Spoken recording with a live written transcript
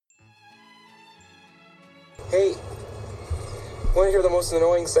Hey, want to hear the most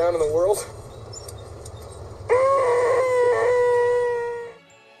annoying sound in the world?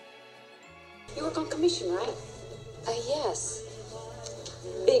 You work on commission, right? Yes.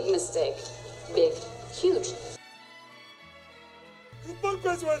 Big mistake. Big. Huge. The book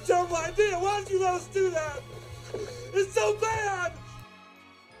press were a terrible idea. Why did you let us do that? It's so bad!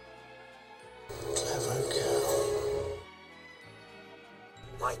 Clever girl.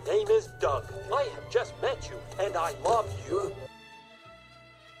 My name is Doug. I have just met you, and I love you.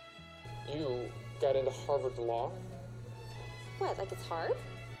 You got into Harvard Law? What, like it's hard?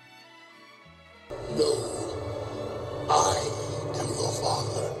 No, I am your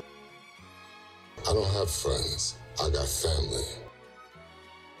father. I don't have friends. I got family.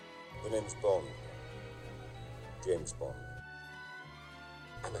 The name's Bond. James Bond.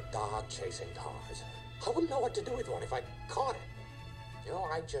 I'm a dog chasing cars. I wouldn't know what to do with one if I caught it. You know,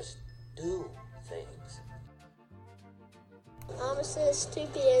 I just do things. I'm as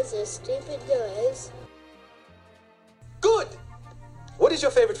stupid as a stupid does. Good! What is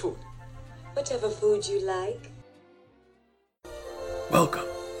your favorite food? Whatever food you like. Welcome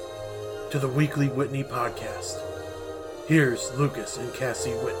to the Weekly Whitney Podcast. Here's Lucas and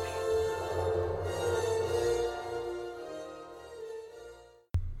Cassie Whitney.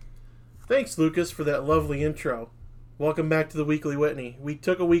 Thanks, Lucas, for that lovely intro. Welcome back to the Weekly Whitney. We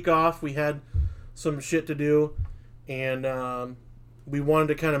took a week off. We had some shit to do, and we wanted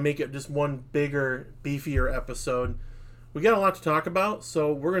to kind of make it just one bigger, beefier episode. We got a lot to talk about,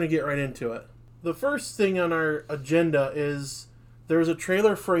 so we're going to get right into it. The first thing on our agenda is there's a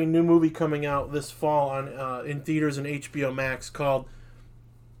trailer for a new movie coming out this fall on in theaters and HBO Max called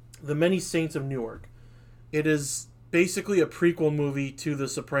The Many Saints of Newark. It is basically a prequel movie to The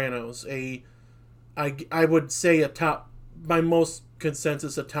Sopranos. I would say by most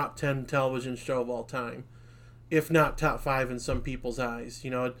consensus, a top 10 television show of all time. If not top 5 in some people's eyes.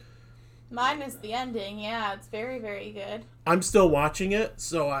 You know, minus the ending, yeah, it's very, very good. I'm still watching it,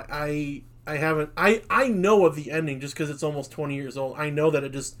 so I haven't... I know of the ending just because it's almost 20 years old. I know that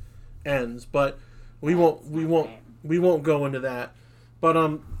it just ends, but we won't go into that.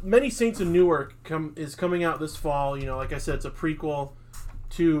 But Many Saints of Newark is coming out this fall. You know, like I said, it's a prequel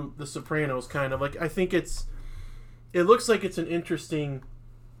to The Sopranos, kind of. Like, I think it looks like it's an interesting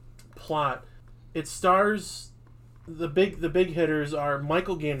plot. It stars... The big hitters are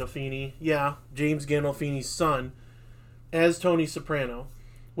Michael Gandolfini, James Gandolfini's son, as Tony Soprano,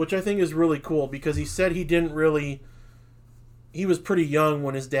 which I think is really cool because he said he was pretty young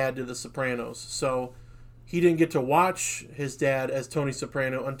when his dad did The Sopranos, so he didn't get to watch his dad as Tony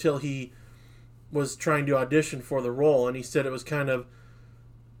Soprano until he was trying to audition for the role, and he said it was kind of,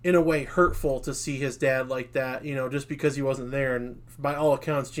 in a way, hurtful to see his dad like that, you know, just because he wasn't there, and by all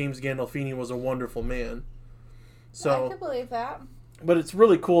accounts, James Gandolfini was a wonderful man. So, I could believe that. But it's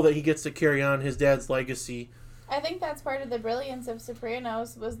really cool that he gets to carry on his dad's legacy. I think that's part of the brilliance of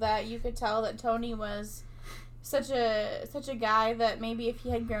Sopranos was that you could tell that Tony was such a guy that maybe if he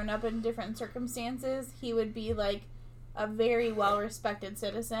had grown up in different circumstances, he would be like a very well-respected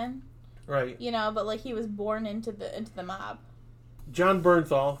citizen. Right. You know, but like he was born into the mob. John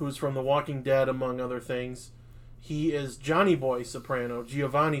Bernthal, who's from The Walking Dead, among other things, he is Johnny Boy Soprano,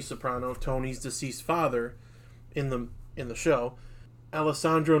 Giovanni Soprano, Tony's deceased father in the show.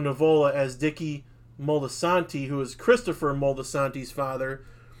 Alessandro Nivola as Dickie Moltisanti, who is Christopher Moltisanti's father,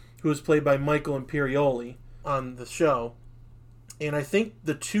 who is played by Michael Imperioli on the show. And I think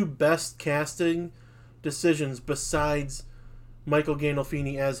the two best casting decisions besides Michael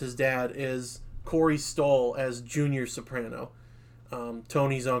Gandolfini as his dad is Corey Stoll as Junior Soprano,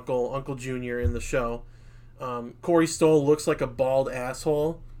 Tony's Uncle Junior in the show. Corey Stoll looks like a bald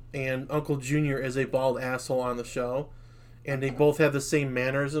asshole, and Uncle Junior is a bald asshole on the show, and they both have the same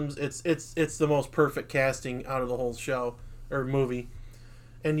mannerisms. It's the most perfect casting out of the whole show or movie.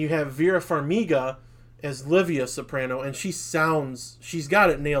 And you have Vera Farmiga as Livia Soprano, and she's got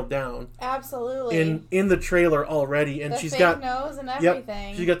it nailed down. Absolutely. In the trailer already, and she's got nose and everything.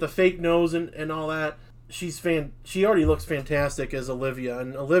 Yep, she's got the fake nose and all that. She already looks fantastic as Olivia,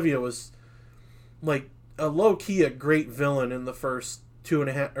 and Olivia was like a low-key a great villain in the first two and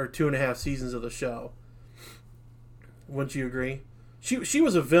a half seasons of the show. Wouldn't you agree? She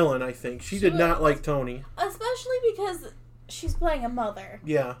was a villain, I think. She did not like Tony. Especially because she's playing a mother.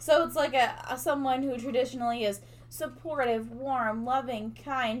 Yeah. So it's like someone who traditionally is supportive, warm, loving,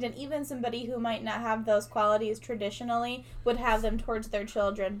 kind, and even somebody who might not have those qualities traditionally would have them towards their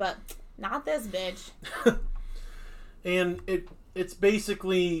children, but not this bitch. And it's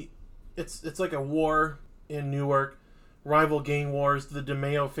basically it's like a war in Newark rival gang wars, the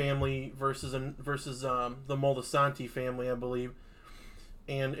DeMeo family versus the Moltisanti family, I believe.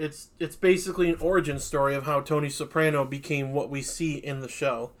 And it's basically an origin story of how Tony Soprano became what we see in the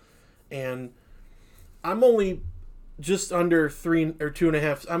show. And I'm only just under 3 or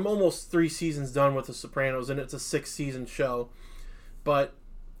 2.5. I'm almost 3 seasons done with The Sopranos, and it's a 6-season show. But,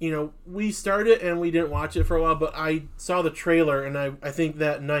 we started and we didn't watch it for a while, but I saw the trailer, and I think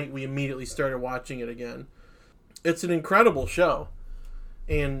that night we immediately started watching it again. It's an incredible show.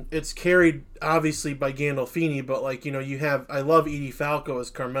 And it's carried, obviously, by Gandolfini, but, I love Edie Falco as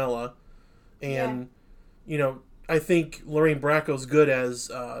Carmela. And, I think Lorraine Bracco's good as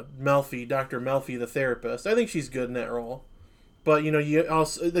Melfi, Dr. Melfi, the therapist. I think she's good in that role. But, you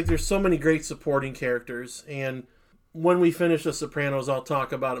also, there's so many great supporting characters. And when we finish The Sopranos, I'll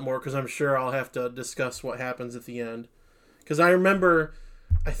talk about it more, because I'm sure I'll have to discuss what happens at the end. Because I remember,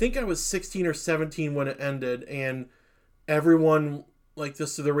 I think I was 16 or 17 when it ended, and everyone...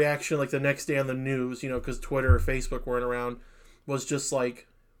 the reaction, the next day on the news, because Twitter or Facebook weren't around, was just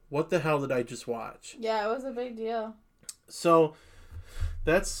what the hell did I just watch? Yeah, it was a big deal. So,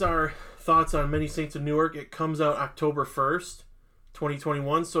 that's our thoughts on Many Saints of Newark. It comes out October 1st,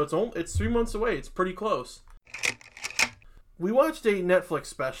 2021, so it's 3 months away. It's pretty close. We watched a Netflix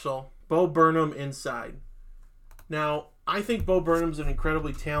special, Bo Burnham Inside. Now, I think Bo Burnham's an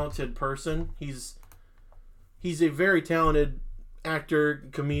incredibly talented person. He's a very talented actor,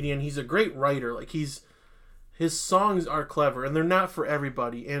 comedian. He's a great writer. His songs are clever, and they're not for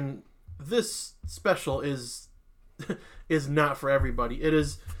everybody. And this special is not for everybody. It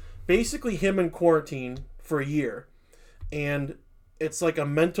is basically him in quarantine for a year, and it's like a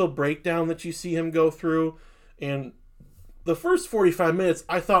mental breakdown that you see him go through. And the first 45 minutes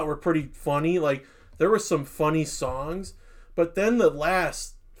I thought were pretty funny. There were some funny songs, but then the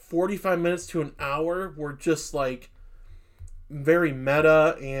last 45 minutes to an hour were just very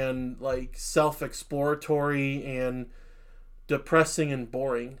meta and self-exploratory and depressing and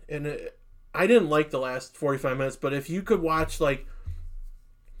boring. And I didn't like the last 45 minutes, but if you could watch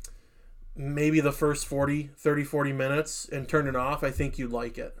maybe the first 40 minutes and turn it off, I think you'd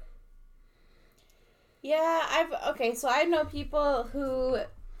like it. Yeah, so I know people who,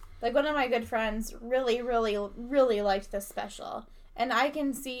 one of my good friends really, really, really liked this special. And I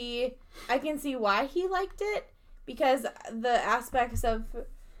can see why he liked it, because the aspects of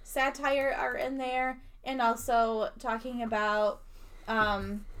satire are in there, and also talking about,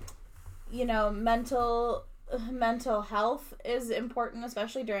 mental health is important,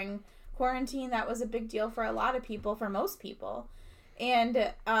 especially during quarantine. That was a big deal for a lot of people, for most people.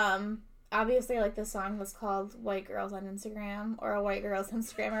 And, obviously, the song was called White Girls on Instagram, or a White Girl's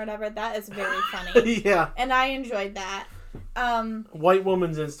Instagram, or whatever. That is very funny. Yeah. And I enjoyed that. White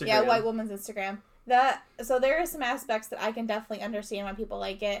Woman's Instagram. Yeah, White Woman's Instagram. So there are some aspects that I can definitely understand why people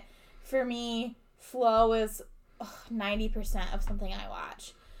like it. For me, flow is 90% of something I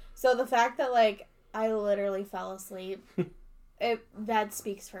watch. So the fact that I literally fell asleep, that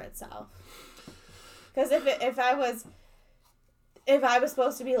speaks for itself. Because if I was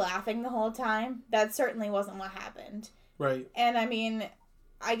supposed to be laughing the whole time, that certainly wasn't what happened. Right. And I mean,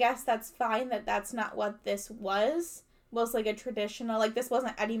 I guess that's fine that that's not what this was. Was a traditional, this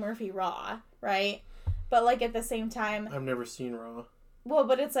wasn't Eddie Murphy Raw, right? But at the same time, I've never seen Raw. Well,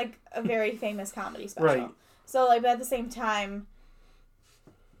 but it's a very famous comedy special. Right. So but at the same time,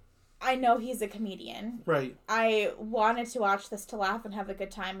 I know he's a comedian. Right. I wanted to watch this to laugh and have a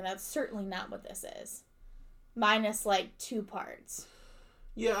good time, and that's certainly not what this is. Minus 2 parts.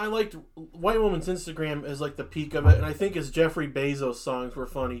 Yeah, I liked White Woman's Instagram as the peak of it, and I think his Jeffrey Bezos songs were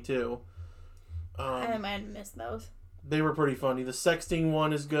funny too. I might have missed those. They were pretty funny. The sexting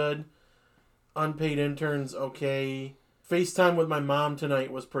one is good. Unpaid Interns, okay. FaceTime with my mom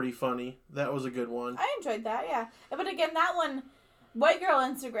tonight was pretty funny. That was a good one. I enjoyed that, yeah. But again, that one, White Girl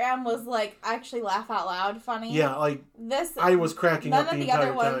Instagram was actually laugh out loud funny. Yeah, this. I was cracking up the entire time. None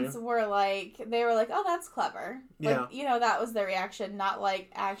of the other ones were they were oh, that's clever. Yeah. That was their reaction, not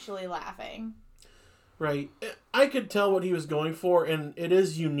actually laughing. Right. I could tell what he was going for, and it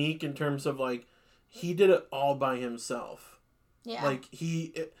is unique in terms of he did it all by himself. Yeah.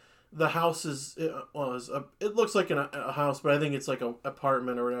 The house is, it looks like a house, but I think it's an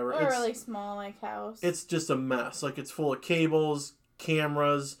apartment or whatever. Or a really small house. It's just a mess. It's full of cables,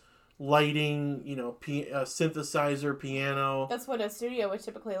 cameras, lighting, synthesizer, piano. That's what a studio would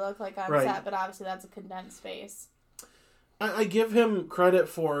typically look like on set, but obviously that's a condensed space. I give him credit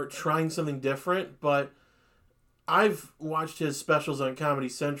for trying something different, but I've watched his specials on Comedy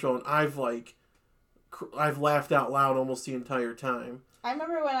Central, and I've laughed out loud almost the entire time. I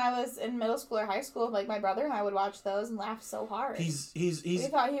remember when I was in middle school or high school, like my brother and I would watch those and laugh so hard. We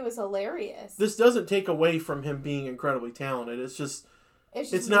thought he was hilarious. This doesn't take away from him being incredibly talented. It's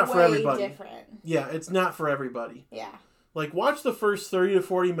not for everybody. Different. Yeah, it's not for everybody. Yeah. Like, watch the first 30 to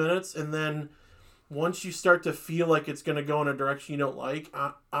 40 minutes, and then once you start to feel like it's going to go in a direction you don't like,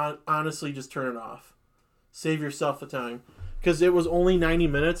 honestly, just turn it off. Save yourself the time. Because it was only 90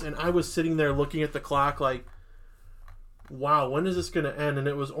 minutes, and I was sitting there looking at the clock like, wow, when is this going to end? And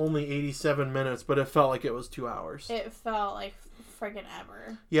it was only 87 minutes, but it felt like it was 2 hours. It felt like friggin'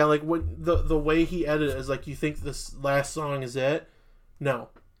 ever. Yeah, like, when the way he edited it is like, you think this last song is it? No.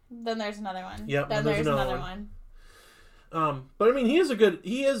 Then there's another one. Yep. Then there's another one. But I mean, he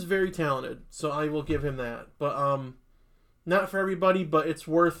is very talented, so I will give him that. But not for everybody, but it's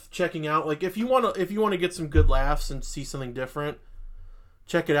worth checking out. Like, if you want to get some good laughs and see something different,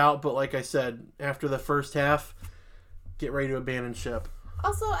 check it out. But like I said, after the first half, get ready to abandon ship.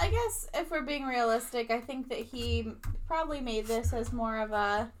 Also, I guess if we're being realistic, I think that he probably made this as more of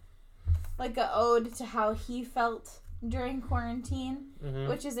a ode to how he felt during quarantine,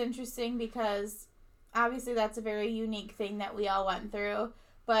 which is interesting because obviously that's a very unique thing that we all went through.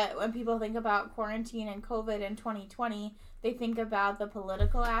 But when people think about quarantine and COVID in 2020, they think about the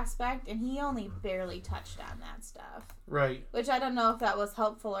political aspect, and he only barely touched on that stuff. Right. Which I don't know if that was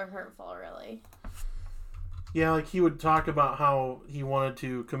helpful or hurtful, really. Yeah, like, he would talk about how he wanted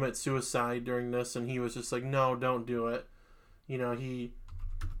to commit suicide during this, and he was just like, no, don't do it. You know, he...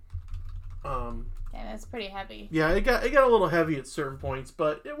 And it's pretty heavy. Yeah, it got a little heavy at certain points,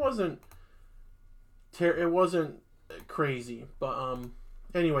 but it wasn't crazy. But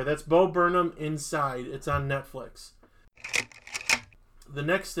anyway, that's Bo Burnham, Inside. It's on Netflix. The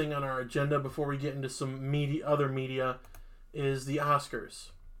next thing on our agenda before we get into some other media is the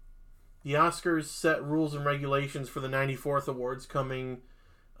Oscars. The Oscars set rules and regulations for the 94th Awards coming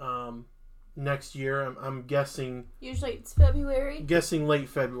next year. I'm guessing... Usually it's February. Guessing late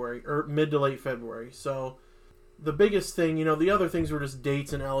February, or mid to late February. So the biggest thing, the other things were just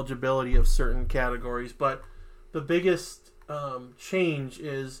dates and eligibility of certain categories, but the biggest change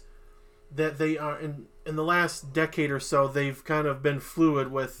is that they are, in the last decade or so, they've kind of been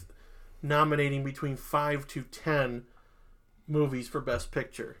fluid with nominating between 5 to 10 movies for Best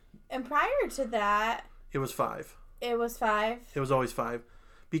Picture. And prior to that... It was 5. It was 5? It was always 5.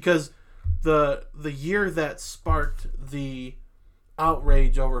 Because the year that sparked the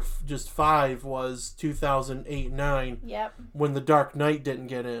outrage over just 5 was 2008-9. Yep. When The Dark Knight didn't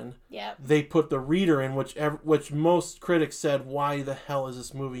get in. Yep. They put The Reader in, which most critics said, why the hell is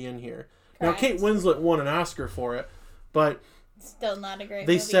this movie in here? Correct. Now, Kate Winslet won an Oscar for it, but... Still not a great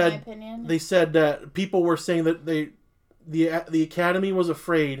movie, in my opinion. They said that people were saying that the Academy was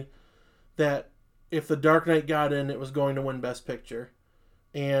afraid that if The Dark Knight got in, it was going to win Best Picture.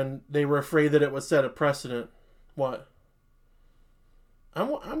 And they were afraid that it would set a precedent. What?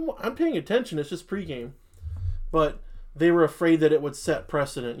 I'm paying attention. It's just pregame. But they were afraid that it would set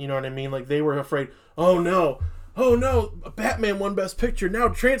precedent. You know what I mean? Like, they were afraid, oh no, Batman won Best Picture. Now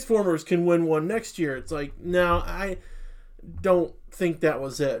Transformers can win one next year. It's like, no, I don't think that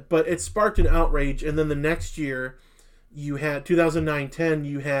was it. But it sparked an outrage. And then the next year, you had 2009-10,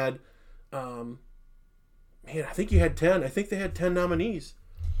 you had... I think you had 10. I think they had 10 nominees.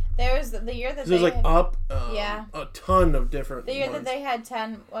 There was the year that they had a ton of different The year ones. that they had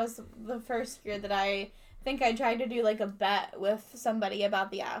 10 was the first year that I think I tried to do like a bet with somebody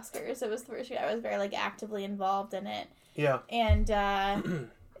about the Oscars. It was the first year I was very like actively involved in it. Yeah. And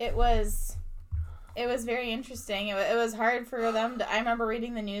it was very interesting. It was hard for them to... I remember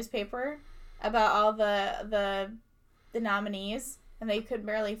reading the newspaper about all the nominees, and they could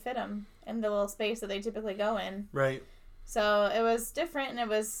barely fit them in the little space that they typically go in. Right. So it was different,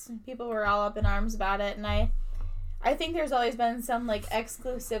 and people were all up in arms about it, and I think there's always been some like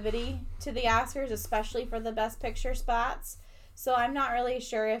exclusivity to the Oscars, especially for the Best Picture spots. So I'm not really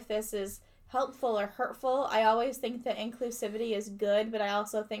sure if this is helpful or hurtful. I always think that inclusivity is good, but I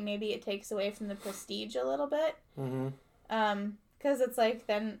also think maybe it takes away from the prestige a little bit. Mm-hmm. Because it's like,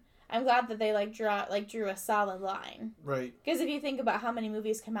 then I'm glad that they drew a solid line. Right. Because if you think about how many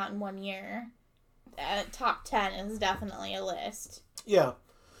movies come out in one year, top 10 is definitely a list. Yeah.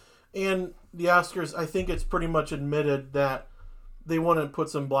 And the Oscars, I think it's pretty much admitted that they want to put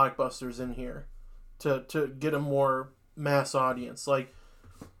some blockbusters in here to get a more mass audience. Like,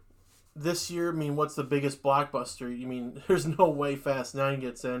 this year, what's the biggest blockbuster? There's no way Fast 9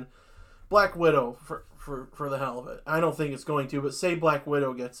 gets in. Black Widow, for the hell of it. I don't think it's going to, but say Black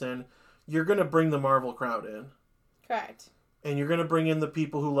Widow gets in, you're going to bring the Marvel crowd in. Correct. And you're going to bring in the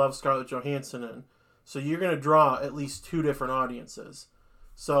people who love Scarlett Johansson in. So you're going to draw at least 2 different audiences.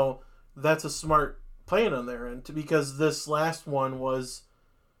 So that's a smart plan on their end, because this last one was,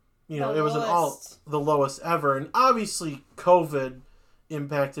 it was the lowest ever. And obviously COVID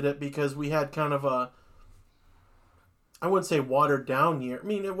impacted it because we had kind of a, I wouldn't say watered down year. I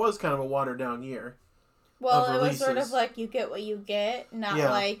mean, it was kind of a watered down year. Well, it was sort of like you get what you get, not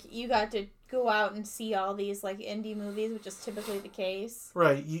like you got to go out and see all these like indie movies, which is typically the case.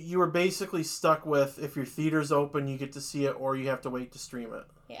 Right. You were basically stuck with, if your theater's open, you get to see it, or you have to wait to stream it.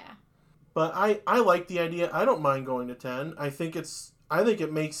 Yeah. But I like the idea. I don't mind going to 10. I think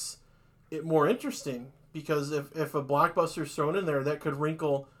it makes it more interesting, because if a blockbuster's thrown in there, that could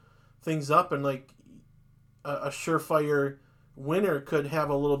wrinkle things up, and like a surefire winner could have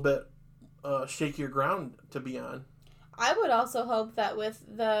a little bit shakier ground to be on. I would also hope that with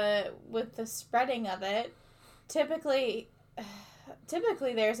the spreading of it, typically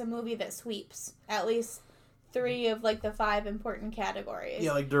there's a movie that sweeps at least 3 of like the 5 important categories.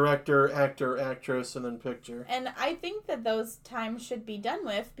 Yeah, like director, actor, actress, and then picture. And I think that those times should be done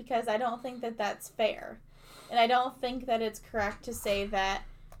with, because I don't think that that's fair. And I don't think that it's correct to say that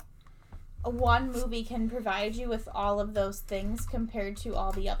one movie can provide you with all of those things compared to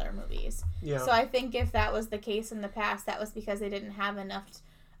all the other movies. Yeah. So I think if that was the case in the past, that was because they didn't have enough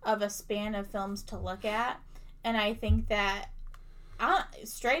of a span of films to look at. And I think that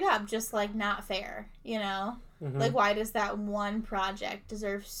straight up just like not fair, Mm-hmm. Like, why does that one project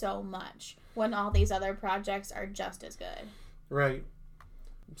deserve so much when all these other projects are just as good? Right.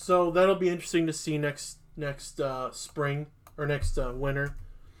 So that'll be interesting to see next spring, or next winter.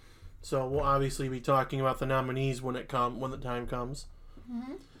 So we'll obviously be talking about the nominees when the time comes.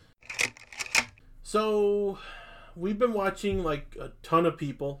 Mm-hmm. So we've been watching, like a ton of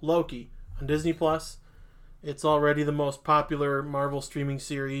people, Loki on Disney Plus. It's already the most popular Marvel streaming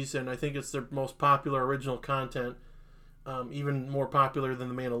series, and I think it's their most popular original content, even more popular than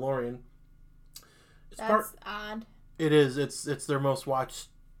The Mandalorian. That's odd. It is. It's their most watched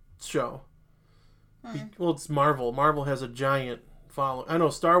show. Well, it's Marvel. Marvel has a giant following. I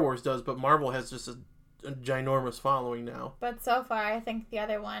know Star Wars does, but Marvel has just a ginormous following now. But so far, I think the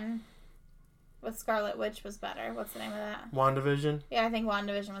other one with Scarlet Witch was better. What's the name of that? WandaVision? Yeah, I think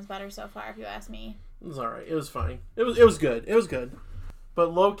WandaVision was better so far, if you ask me. It was alright. It was fine. It was good. It was good.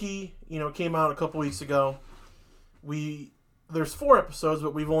 But Loki, came out a couple weeks ago. There's 4 episodes,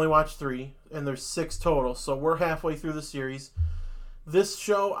 but we've only watched 3, and there's 6 total, so we're halfway through the series. This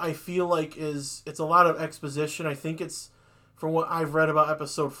show, I feel like, it's a lot of exposition. I think it's, from what I've read about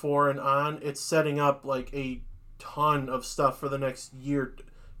episode 4 and on, it's setting up like a ton of stuff for the next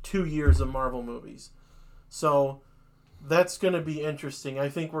 2 years of Marvel movies. So that's going to be interesting. I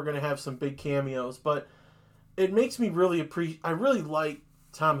think we're going to have some big cameos, but it makes me really I really like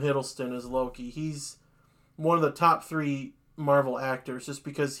Tom Hiddleston as Loki. He's one of the top 3 Marvel actors, just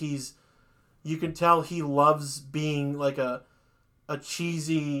because you can tell he loves being like a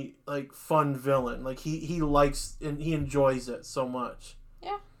cheesy, like, fun villain. Like, he likes and he enjoys it so much.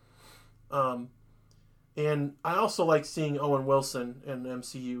 Yeah. And I also like seeing Owen Wilson in an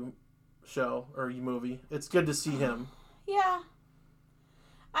MCU show or movie. It's good to see him. Yeah.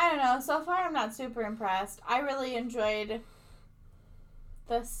 I don't know. So far, I'm not super impressed. I really enjoyed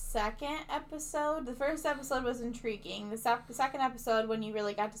the second episode. The first episode was intriguing. The second episode, when you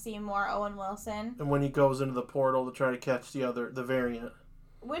really got to see more Owen Wilson. And when he goes into the portal to try to catch the variant.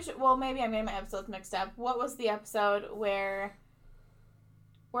 Maybe I'm getting my episodes mixed up. What was the episode where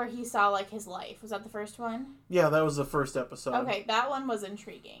he saw, like, his life? Was that the first one? Yeah, that was the first episode. Okay, that one was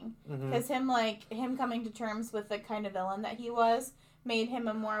intriguing. Because him coming to terms with the kind of villain that he was made him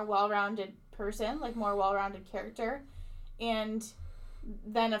a more well-rounded person, like, more well-rounded character. And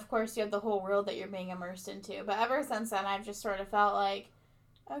then, of course, you have the whole world that you're being immersed into. But ever since then, I've just sort of felt like,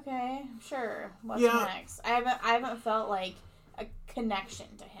 okay, sure, what's next? I haven't felt like a connection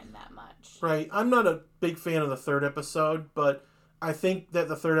to him that much. Right. I'm not a big fan of the third episode, but I think that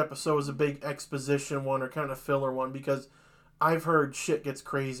the third episode was a big exposition one, or kind of filler one, because I've heard shit gets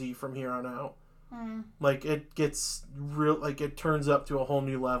crazy from here on out. Like, it gets real, like, it turns up to a whole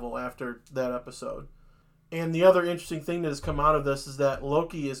new level after that episode. And the other interesting thing that has come out of this is that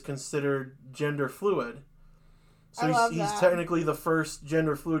Loki is considered gender fluid. So he's technically the first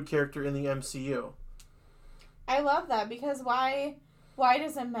gender fluid character in the MCU. I love that, because why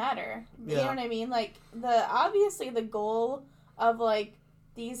does it matter? You know what I mean? Like, obviously the goal of, like,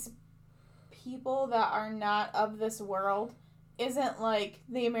 these people that are not of this world isn't, like,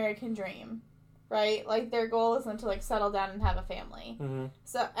 the American dream, right? Like, their goal isn't to, like, settle down and have a family.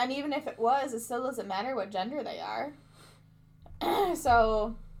 So, and even if it was, it still doesn't matter what gender they are.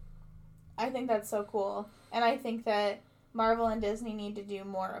 So, I think that's so cool. And I think that Marvel and Disney need to do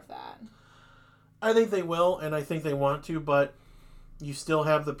more of that. I think they will, and I think they want to, but you still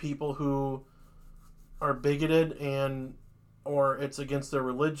have the people who are bigoted or it's against their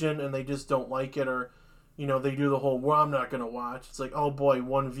religion and they just don't like it, or, you know, they do the whole, well, I'm not going to watch. It's like, oh boy,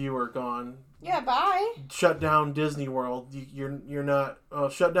 one viewer gone. Yeah, bye. Shut down Disney World. You're not,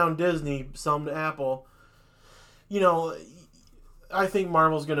 shut down Disney, sell them to Apple. You know, I think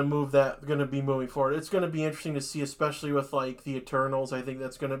Marvel's going to be moving forward. It's going to be interesting to see, especially with, like, the Eternals. I think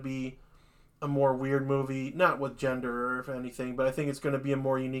that's going to be a more weird movie, not with gender or anything, but I think it's going to be a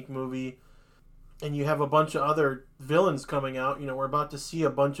more unique movie. And you have a bunch of other villains coming out. You know, we're about to see a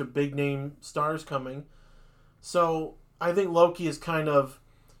bunch of big name stars coming. So I think Loki is kind of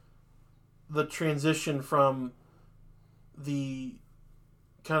the transition from the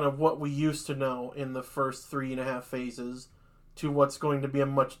kind of what we used to know in the first 3.5 phases to what's going to be a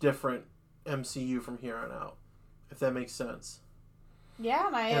much different MCU from here on out, if that makes sense. Yeah,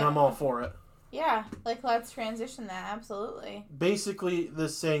 and I'm all for it. Yeah, like, let's transition that, absolutely. Basically,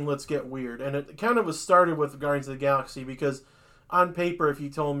 this saying, let's get weird. And it kind of was started with Guardians of the Galaxy, because on paper, if you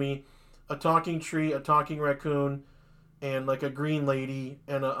told me a talking tree, a talking raccoon, and, like, a green lady,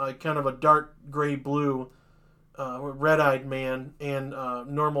 and a kind of a dark gray blue red-eyed man, and a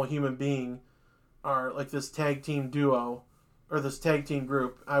normal human being are, like, this tag team duo, or this tag team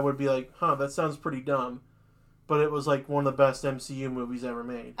group, I would be like, that sounds pretty dumb. But it was, like, one of the best MCU movies ever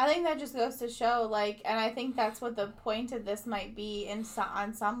made. I think that just goes to show, like, and I think that's what the point of this might be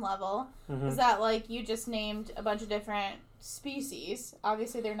on some level, is that, like, you just named a bunch of different species.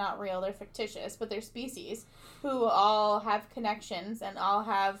 Obviously, they're not real, they're fictitious, but they're species who all have connections and all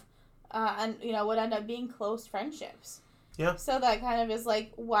have, and, you know, would end up being close friendships. Yeah. So that kind of is,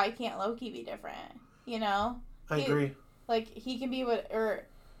 like, why can't Loki be different? You know? I agree. Like, he can be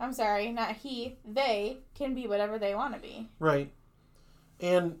I'm sorry, not he. They can be whatever they want to be. Right.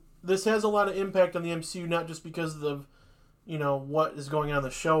 And this has a lot of impact on the MCU, not just because of, you know, what is going on in the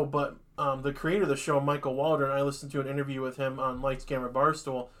show, but the creator of the show, Michael Waldron, I listened to an interview with him on Lights, Camera,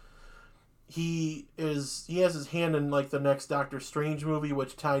 Barstool. He has his hand in, like, the next Doctor Strange movie,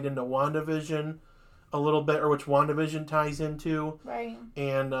 which tied into WandaVision a little bit, or which WandaVision ties into. Right.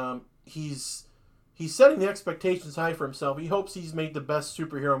 And he's setting the expectations high for himself. He hopes he's made the best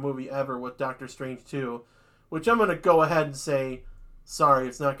superhero movie ever with Doctor Strange 2, which I'm going to go ahead and say, sorry,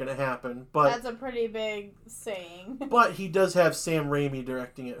 it's not going to happen. But that's a pretty big saying. But he does have Sam Raimi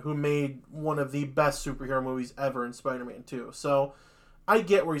directing it, who made one of the best superhero movies ever in Spider-Man 2. So I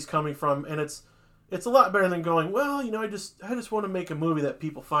get where he's coming from, and it's a lot better than going, well, you know, I just want to make a movie that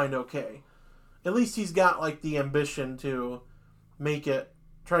people find okay. At least he's got, like, the ambition to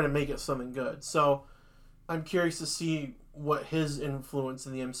try to make it something good. So I'm curious to see what his influence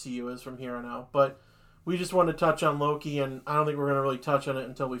in the MCU is from here on out. But we just wanted to touch on Loki, and I don't think we're going to really touch on it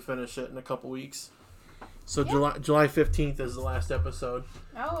until we finish it in a couple weeks. So yeah. July 15th is the last episode.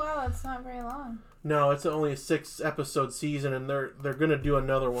 Oh, wow, it's not very long. No, it's only a 6-episode season, and they're going to do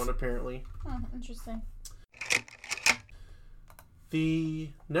another one, apparently. Oh, interesting. The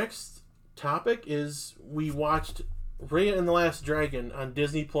next topic is we watched Raya and the Last Dragon on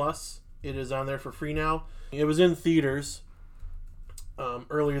Disney+. It is on there for free now. It was in theaters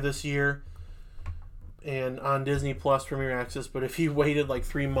earlier this year and on Disney Plus Premier Access, but if you waited like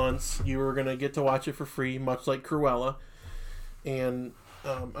 3 months, you were going to get to watch it for free, much like Cruella. And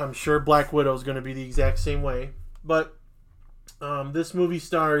I'm sure Black Widow is going to be the exact same way. But this movie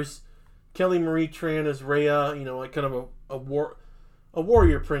stars Kelly Marie Tran as Raya, you know, like kind of a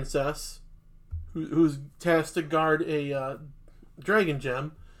warrior princess who's tasked to guard a dragon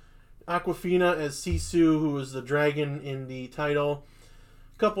gem. Awkwafina as Sisu, who is the dragon in the title.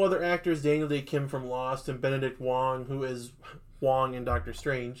 A couple other actors, Daniel Day Kim from Lost, and Benedict Wong, who is Wong in Doctor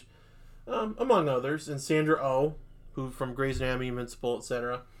Strange, among others, and Sandra Oh, who from Grey's Anatomy, Invincible,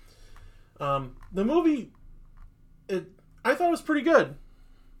 etc. The movie, I thought it was pretty good.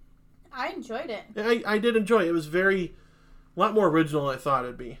 I enjoyed it. I did enjoy it. It was a lot more original than I thought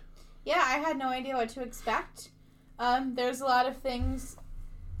it'd be. Yeah, I had no idea what to expect. There's a lot of things,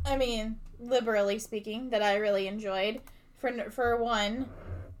 I mean, liberally speaking, that I really enjoyed. For one,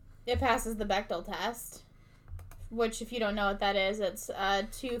 it passes the Bechdel test, which, if you don't know what that is, it's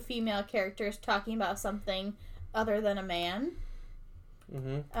 2 female characters talking about something other than a man.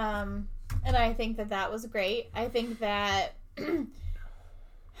 Mm-hmm. And I think that was great. I think that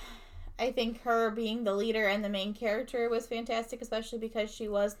I think her being the leader and the main character was fantastic, especially because she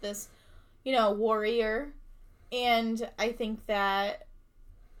was this, you know, warrior. And I think that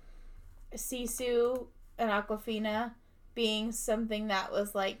Sisu and Awkwafina being something that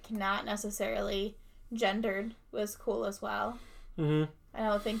was, like, not necessarily gendered was cool as well. Mm-hmm. I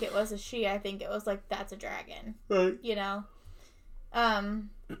don't think it was a she. I think it was, like, that's a dragon. Right. You know? I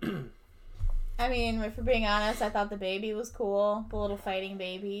mean, if we're being honest, I thought the baby was cool. The little fighting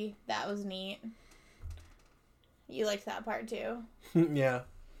baby. That was neat. You liked that part, too. Yeah.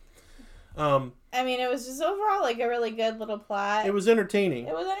 I mean, it was just overall, like, a really good little plot. It was entertaining.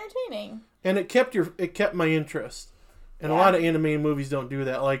 It was entertaining. And it kept my interest. And a lot of animated movies don't do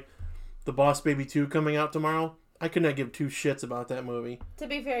that. Like, The Boss Baby 2 coming out tomorrow. I could not give two shits about that movie. To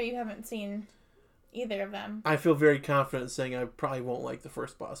be fair, you haven't seen either of them. I feel very confident saying I probably won't like the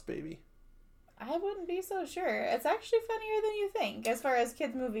first Boss Baby. I wouldn't be so sure. It's actually funnier than you think, as far as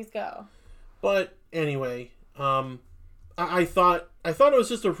kids' movies go. But anyway, I thought it was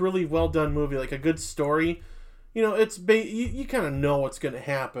just a really well done movie, like a good story. You know, you kind of know what's going to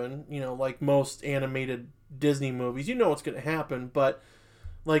happen. You know, like most animated Disney movies, you know what's going to happen. But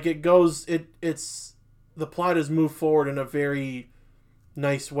like it's the plot is moved forward in a very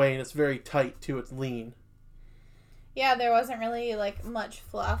nice way, and it's very tight too. It's lean. Yeah, there wasn't really, like, much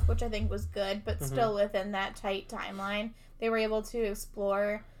fluff, which I think was good, but still within that tight timeline. They were able to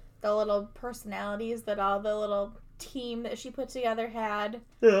explore the little personalities that all the little team that she put together had.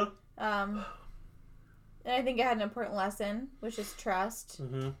 Yeah. And I think it had an important lesson, which is trust.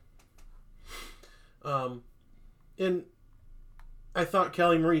 Mm-hmm. And I thought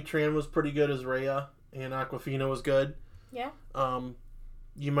Kelly Marie Tran was pretty good as Rhea, and Awkwafina was good. Yeah.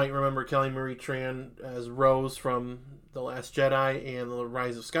 You might remember Kelly Marie Tran as Rose from The Last Jedi and The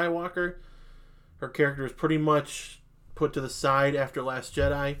Rise of Skywalker. Her character was pretty much put to the side after Last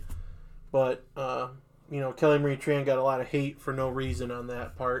Jedi. But, Kelly Marie Tran got a lot of hate for no reason on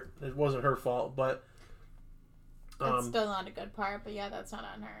that part. It wasn't her fault, but... That's still not a good part, but yeah, that's not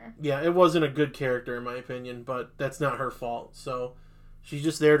on her. Yeah, it wasn't a good character in my opinion, but that's not her fault. So, she's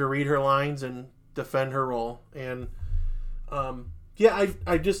just there to read her lines and defend her role. And,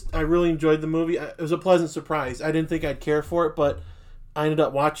 I really enjoyed the movie. It was a pleasant surprise. I didn't think I'd care for it, but I ended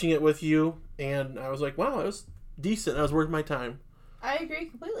up watching it with you, and I was like, wow, it was decent. It was worth my time. I agree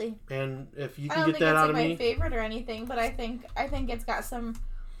completely. And if you can get that out of me... I don't think it's like my favorite or anything, but I think it's got some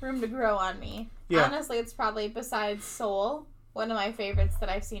room to grow on me. Yeah. Honestly, it's probably, besides Soul, one of my favorites that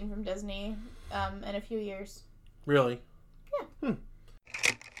I've seen from Disney in a few years. Really? Yeah.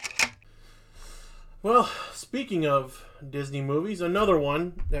 Well, speaking of Disney movies, another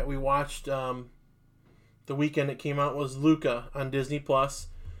one that we watched the weekend it came out was Luca on Disney Plus.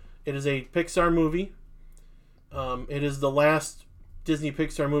 It is a Pixar movie. It is the last Disney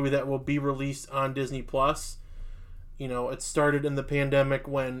Pixar movie that will be released on Disney Plus. You know, it started in the pandemic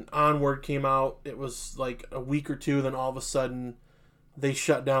when Onward came out. It was like a week or two, then all of a sudden they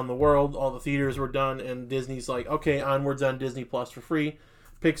shut down the world. All the theaters were done, and Disney's like, okay, Onward's on Disney Plus for free.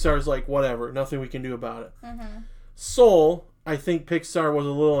 Pixar's like, whatever, nothing we can do about it. Mm-hmm. Soul, I think Pixar was a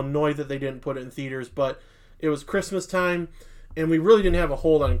little annoyed that they didn't put it in theaters, but it was Christmas time, and we really didn't have a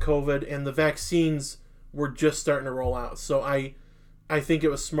hold on COVID, and the vaccines were just starting to roll out. So I think it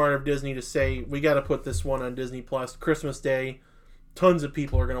was smart of Disney to say, we got to put this one on Disney Plus. Christmas Day, tons of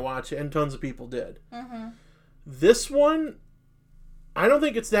people are going to watch it, and tons of people did. Mm-hmm. This one, I don't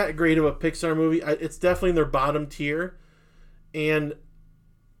think it's that great of a Pixar movie. It's definitely in their bottom tier, and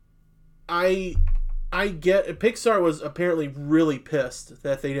I get Pixar was apparently really pissed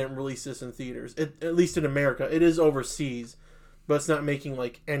that they didn't release this in theaters. At least in America, it is overseas, but it's not making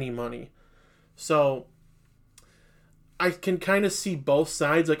like any money. So I can kind of see both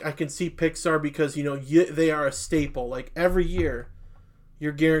sides. Like I can see Pixar because they are a staple. Like every year,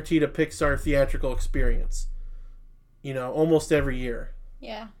 you're guaranteed a Pixar theatrical experience. Almost every year.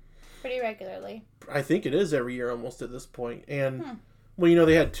 Yeah, pretty regularly. I think it is every year almost at this point. And well,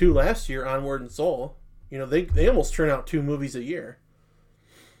 they had 2 last year, Onward and Soul. They almost turn out 2 movies a year.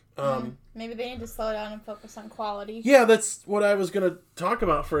 Maybe they need to slow down and focus on quality. Yeah, that's what I was going to talk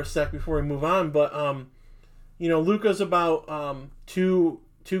about for a sec before we move on. But, Luca's about 2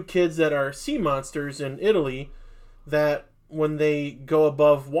 kids that are sea monsters in Italy that when they go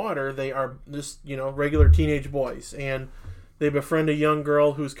above water, they are just, regular teenage boys. And they befriend a young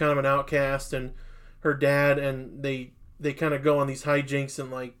girl who's kind of an outcast and her dad, and they kind of go on these hijinks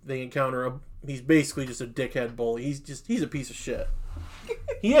and, like, they encounter he's basically just a dickhead bully. He's a piece of shit.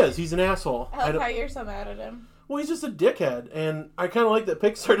 He is. He's an asshole. I love how you're so mad at him. Well, he's just a dickhead, and I kind of like that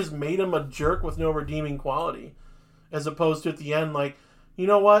Pixar just made him a jerk with no redeeming quality, as opposed to at the end, like, you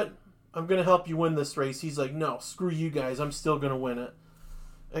know what? I'm going to help you win this race. He's like, no, screw you guys. I'm still going to win it.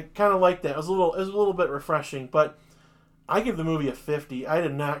 I kind of like that. It was a little bit refreshing, but I give the movie a 50. I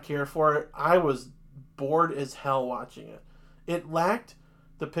did not care for it. I was bored as hell watching it. It lacked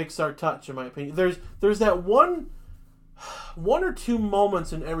the Pixar touch, in my opinion. There's that one or two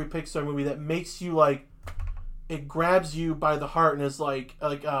moments in every Pixar movie that makes you like, it grabs you by the heart and is like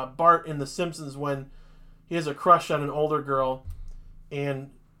Bart in The Simpsons when he has a crush on an older girl,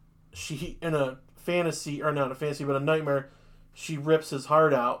 and she, in a fantasy, or not a fantasy, but a nightmare, she rips his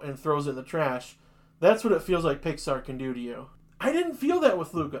heart out and throws it in the trash. That's what it feels like Pixar can do to you. I didn't feel that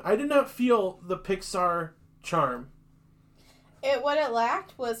with Luca. I did not feel the Pixar charm. What it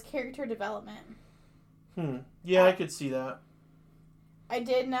lacked was character development. Yeah, I could see that. I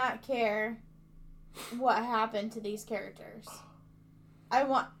did not care what happened to these characters.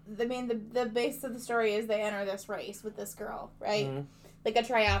 The base of the story is they enter this race with this girl, right? Mm-hmm. Like a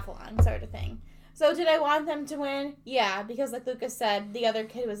triathlon sort of thing. So did I want them to win? Yeah, because like Lucas said, the other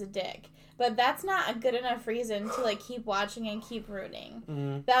kid was a dick. But that's not a good enough reason to like keep watching and keep rooting.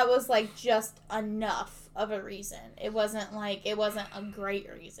 Mm-hmm. That was like just enough of a reason. It wasn't a great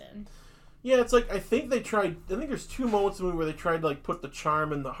reason. Yeah, it's like I think there's two moments in the movie where they tried to like put the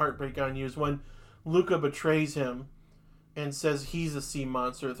charm and the heartbreak on you. Is when Luca betrays him and says he's the sea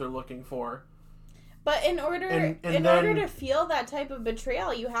monster that they're looking for. But in order order to feel that type of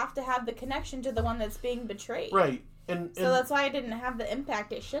betrayal, you have to have the connection to the one that's being betrayed. Right. So that's why it didn't have the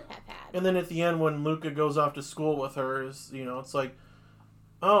impact it should have had. And then at the end, when Luca goes off to school with her, it's like,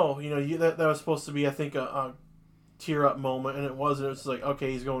 oh, that was supposed to be, I think, a tear-up moment, and it wasn't. It was like,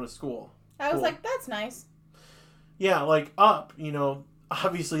 okay, he's going to school. I was like, that's nice. Yeah, like, Up,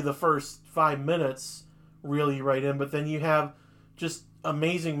 obviously the first 5 minutes really right in, but then you have just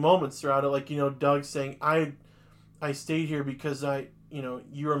amazing moments throughout it, like, Doug saying, I stayed here because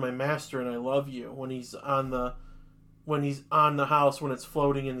you are my master and I love you, when he's on the house when it's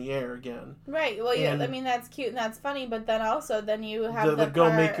floating in the air again. Right. Well, yeah. That's cute and that's funny, but then you have the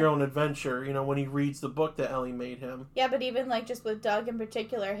go make your own adventure. When he reads the book that Ellie made him. Yeah, but even like just with Doug in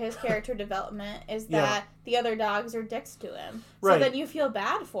particular, his character development is that the other dogs are dicks to him. So right. Then you feel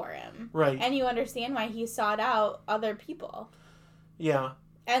bad for him. Right. And you understand why he sought out other people. Yeah.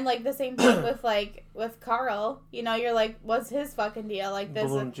 And like the same thing with Carl. You're like, what's his fucking deal? Like this.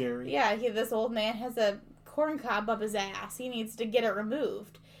 Balloon Jerry. Yeah. This old man has a corn cob up his ass. He needs to get it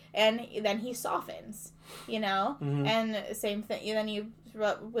removed, and then he softens, Mm-hmm. And same thing. Then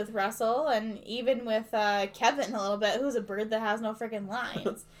with Russell, and even with Kevin a little bit, who's a bird that has no freaking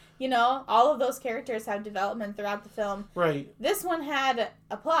lines. All of those characters have development throughout the film. Right. This one had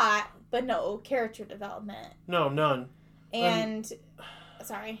a plot, but no character development. No, none. And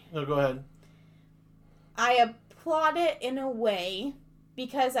sorry. No, go ahead. I applaud it in a way,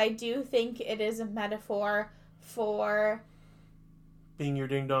 because I do think it is a metaphor for being your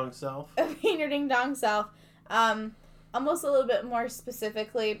ding-dong self. Being your ding-dong self. Almost a little bit more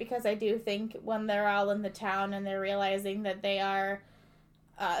specifically, because I do think when they're all in the town and they're realizing that they are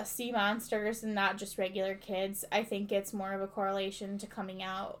sea monsters and not just regular kids, I think it's more of a correlation to coming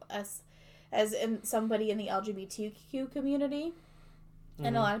out as in somebody in the LGBTQ community. Mm-hmm.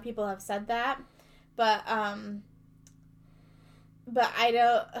 And a lot of people have said that. But I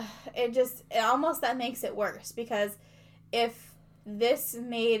don't, it almost that makes it worse, because if this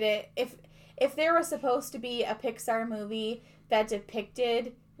made it, if there was supposed to be a Pixar movie that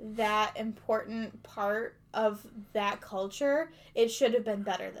depicted that important part of that culture, it should have been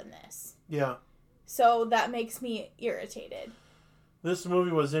better than this. Yeah. So that makes me irritated. This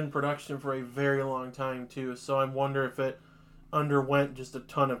movie was in production for a very long time, too, so I wonder if it underwent just a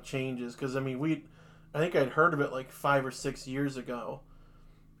ton of changes, because, I think I'd heard of it like 5 or 6 years ago,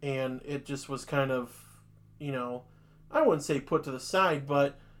 and it just was kind of, I wouldn't say put to the side,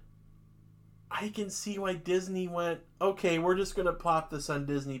 but I can see why Disney went, okay, we're just going to plop this on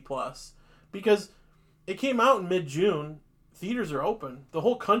Disney Plus, because it came out in mid-June. Theaters are open. The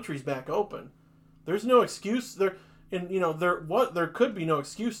whole country's back open. There's no excuse there, and there could be no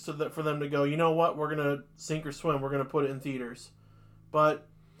excuse for them to go, you know what, we're going to sink or swim. We're going to put it in theaters, but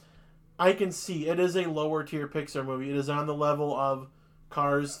I can see it is a lower tier Pixar movie. It is on the level of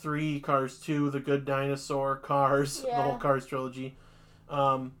Cars 3, Cars 2, The Good Dinosaur, Cars, the whole Cars trilogy.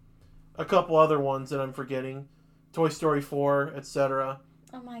 A couple other ones that I'm forgetting. Toy Story 4, etc.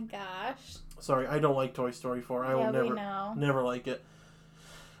 Oh my gosh. Sorry, I don't like Toy Story 4. I will know. Never like it.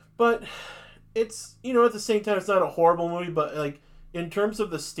 But it's, at the same time, it's not a horrible movie, but like in terms of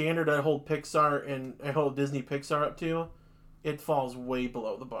the standard I hold Pixar and I hold Disney Pixar up to, it falls way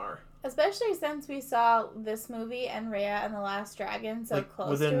below the bar. Especially since we saw this movie and Raya and the Last Dragon so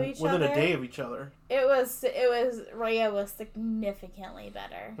close to each other. Within a day of each other. Raya was significantly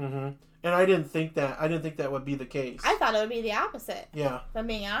better. Mm-hmm. And I didn't think that would be the case. I thought it would be the opposite. Yeah. If I'm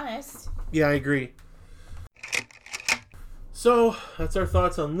being honest. Yeah, I agree. So, that's our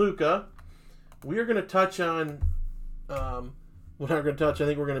thoughts on Luca. We are going to touch on... we're not going to touch. I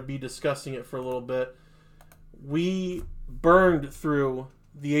think we're going to be discussing it for a little bit. We burned through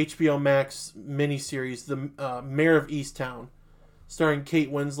the HBO Max miniseries, the Mare of Easttown, starring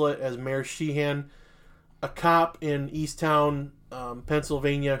Kate Winslet as Mare Sheehan, a cop in Easttown,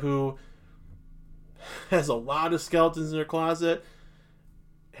 Pennsylvania, who has a lot of skeletons in her closet,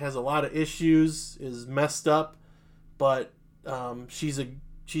 has a lot of issues, is messed up, but she's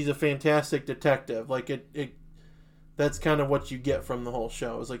a fantastic detective. Like that's kind of what you get from the whole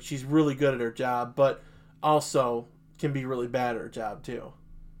show. It's like she's really good at her job, but also can be really bad at her job too.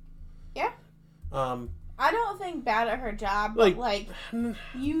 Yeah. I don't think bad at her job, but like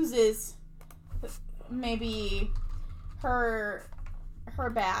uses maybe her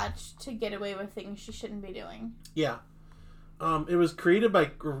badge to get away with things she shouldn't be doing. Yeah. It was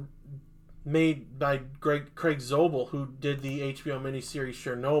made by Craig Zobel, who did the HBO miniseries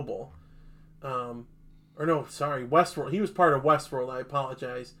Chernobyl. Westworld. He was part of Westworld. I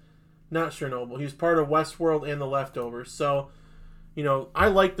apologize. Not Chernobyl. He was part of Westworld and The Leftovers. So, I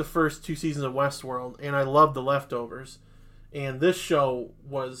liked the first 2 seasons of Westworld, and I loved The Leftovers. And this show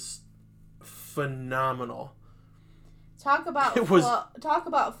was phenomenal. Talk about flow. Talk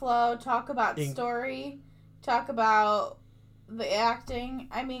about story. Talk about the acting.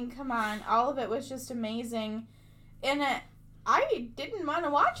 I mean, come on. All of it was just amazing. And I didn't want to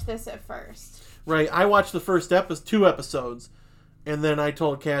watch this at first. Right. I watched the first 2 episodes, and then I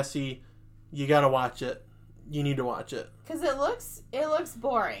told Cassie, you got to watch it. You need to watch it. Because it looks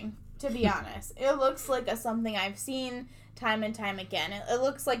boring, to be honest. It looks like something I've seen time and time again. It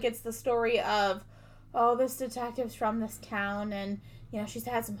looks like it's the story of, this detective's from this town, and, she's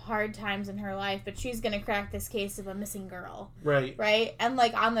had some hard times in her life, but she's going to crack this case of a missing girl. Right. Right? And,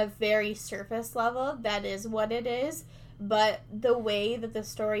 on the very surface level, that is what it is. But the way that the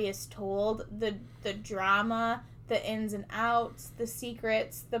story is told, the drama, the ins and outs, the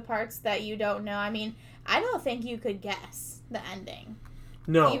secrets, the parts that you don't know. I mean, I don't think you could guess the ending.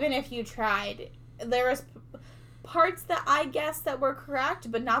 No. Even if you tried. There was parts that I guessed that were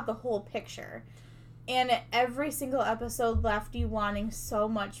correct, but not the whole picture. And every single episode left you wanting so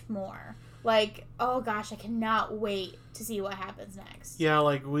much more. Like, oh gosh, I cannot wait to see what happens next.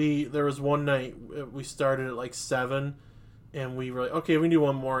 Yeah, there was one night, we started at 7, and we were like, okay, we can do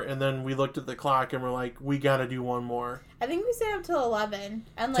one more, and then we looked at the clock, and we're like, we gotta do one more. I think we stayed up till 11.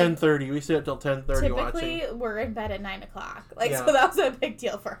 And 10:30. We stayed up till 10:30 watching. Typically, we're in bed at 9 o'clock. So that was a big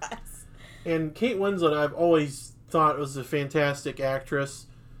deal for us. And Kate Winslet, I've always thought was a fantastic actress.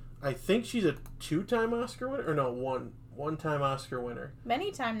 I think she's a 2-time Oscar winner, or no, one-time Oscar winner.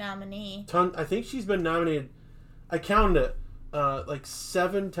 Many-time nominee. I think she's been nominated, I counted it,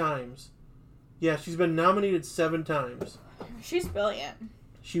 7 times. Yeah, she's been nominated 7 times. She's brilliant.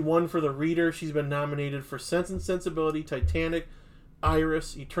 She won for The Reader. She's been nominated for Sense and Sensibility, Titanic,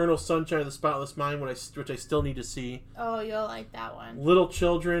 Iris, Eternal Sunshine of the Spotless Mind, which I still need to see. Oh, you'll like that one. Little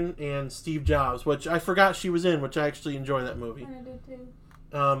Children, and Steve Jobs, which I forgot she was in, which I actually enjoy that movie. I do too.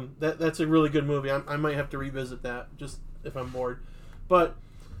 That's a really good movie. I might have to revisit that just if I'm bored. But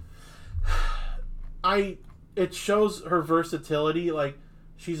it shows her versatility.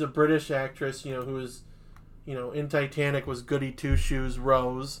 She's a British actress, who is, in Titanic was Goody Two-Shoes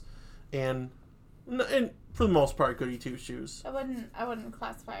Rose, and for the most part Goody Two-Shoes. I wouldn't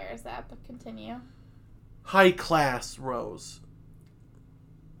classify her as that, but continue. High class Rose.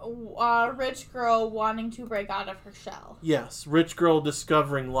 Rich girl wanting to break out of her shell. Yes, rich girl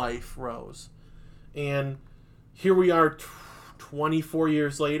discovering life, Rose. And here we are 24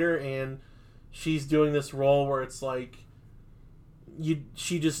 years later, and she's doing this role where it's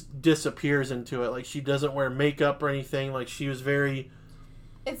she just disappears into it. She doesn't wear makeup or anything. She was very...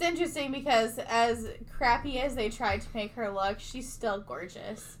 It's interesting because as crappy as they tried to make her look, she's still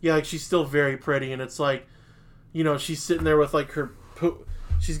gorgeous. Yeah, she's still very pretty, and it's she's sitting there with her...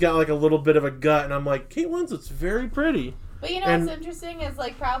 She's got a little bit of a gut, and I'm like, Kate Winslet's very pretty. But what's interesting is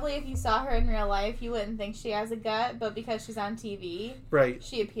probably if you saw her in real life, you wouldn't think she has a gut, but because she's on TV, right,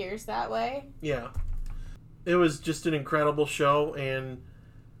 she appears that way. Yeah. It was just an incredible show, and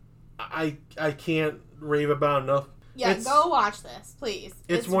I can't rave about enough. Yeah, go watch this, please.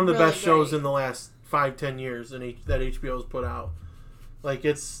 It's one of the really best shows in the last 5-10 years that HBO's put out.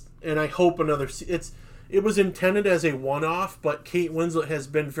 And I hope it was intended as a one-off, but Kate Winslet has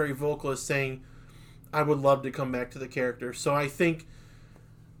been very vocal as saying, I would love to come back to the character. So I think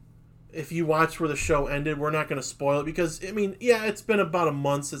if you watch where the show ended, we're not going to spoil it because, it's been about a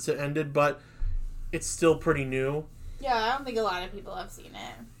month since it ended, but it's still pretty new. Yeah, I don't think a lot of people have seen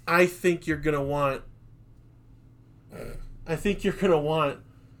it. I think you're going to want I think you're gonna want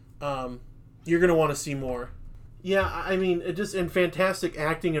to see more. Yeah, I mean, it just, and fantastic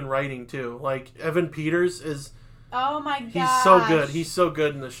acting and writing too. Like Evan Peters is. Oh my god. He's so good. He's so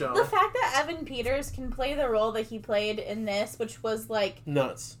good in the show. The fact that Evan Peters can play the role that he played in this, which was like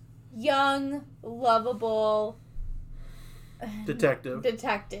nuts. Young, lovable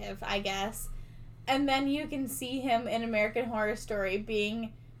detective, I guess. And then you can see him in American Horror Story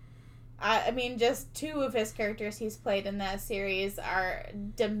being, I mean, just two of his characters he's played in that series are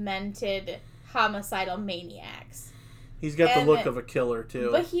demented, homicidal maniacs. He's got the look of a killer, too.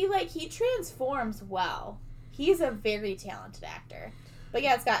 But he transforms well. He's a very talented actor. But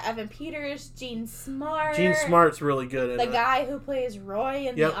yeah, it's got Evan Peters, Gene Smart. Gene Smart's really good in it. The guy who plays Roy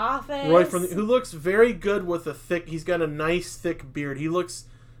in The Office. Roy who looks very good with he's got a nice thick beard.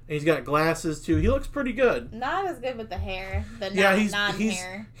 He's got glasses too. He looks pretty good. Not as good with the hair.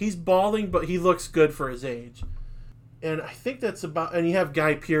 He's balding, but he looks good for his age. And I think that's about... And you have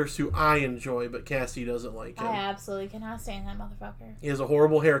Guy Pearce, who I enjoy, but Cassie doesn't like him. I absolutely cannot stand that motherfucker. He has a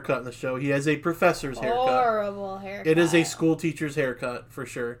horrible haircut in the show. He has a professor's haircut. Horrible haircut. It is a school teacher's haircut, for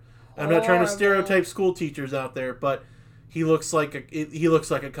sure. I'm not trying to stereotype school teachers out there, but he looks like a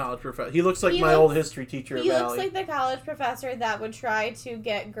college professor. He looks like my old history teacher at Valley. He looks like the college professor that would try to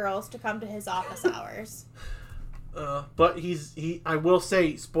get girls to come to his office hours. But I will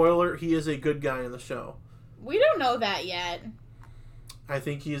say, spoiler, he is a good guy in the show. We don't know that yet. I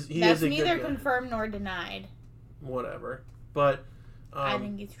think he is a good guy. That's neither confirmed nor denied. Whatever. But I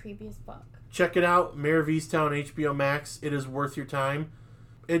think he's creepy as fuck. Check it out, Mare of Easttown, HBO Max. It is worth your time.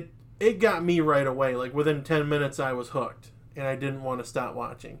 It got me right away. Like within 10 minutes I was hooked and I didn't want to stop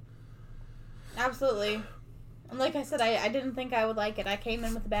watching. Absolutely. And like I said, I didn't think I would like it. I came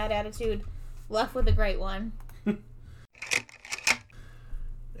in with a bad attitude, left with a great one.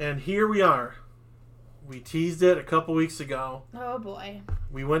 And here we are. We teased it a couple weeks ago. Oh boy.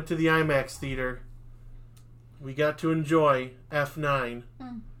 We went to the IMAX theater. We got to enjoy F9.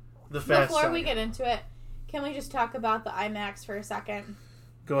 The Fast Before Saga. we get into it, can we just talk about the IMAX for a second?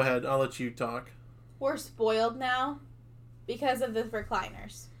 Go ahead. I'll let you talk. We're spoiled now because of the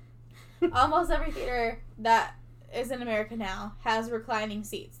recliners. Almost every theater that is in America now has reclining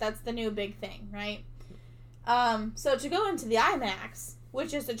seats. That's the new big thing, right? So to go into the IMAX,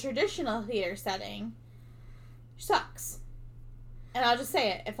 which is a traditional theater setting, sucks. And I'll just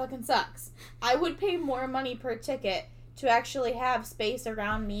say it fucking sucks. I would pay more money per ticket to actually have space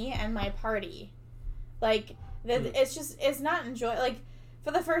around me and my party. Like, it's not like,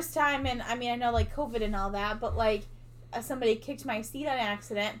 for the first time, and I mean, I know, like, COVID and all that, but, like, somebody kicked my seat on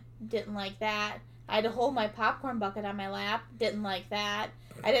accident, didn't like that. I had to hold my popcorn bucket on my lap, didn't like that.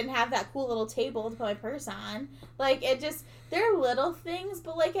 I didn't have that cool little table to put my purse on. Like, they're little things,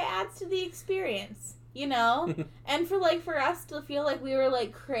 but, like, it adds to the experience, you know? And for us to feel like we were,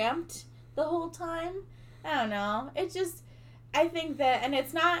 like, cramped the whole time, I don't know. It's just, I think that, and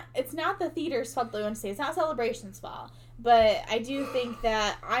it's not the theater's fault, I want to say, it's not Celebration's fault, but I do think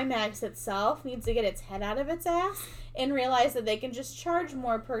that IMAX itself needs to get its head out of its ass and realize that they can just charge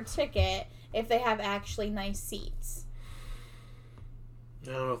more per ticket if they have actually nice seats.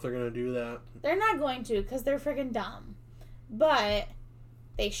 I don't know if they're going to do that. They're not going to, because they're freaking dumb. But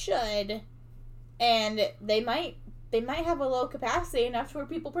they should, and they might have a low capacity enough to where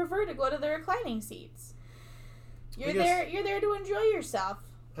people prefer to go to the reclining seats. You're there to enjoy yourself.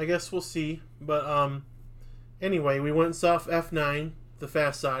 I guess we'll see. But anyway, we went and saw F9, the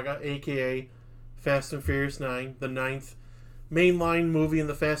Fast Saga, aka Fast and Furious 9, the 9th mainline movie in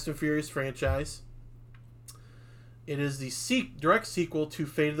the Fast and Furious franchise. It is the direct sequel to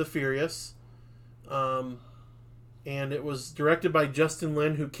Fate of the Furious. And it was directed by Justin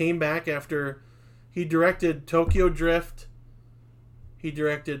Lin, who came back after he directed Tokyo Drift. He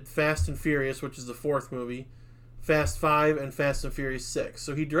directed Fast and Furious, which is the 4th movie, Fast 5, and Fast and Furious 6.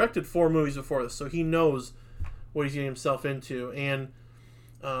 So he directed 4 movies before this, so he knows what he's getting himself into. And,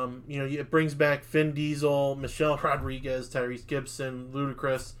 it brings back Vin Diesel, Michelle Rodriguez, Tyrese Gibson,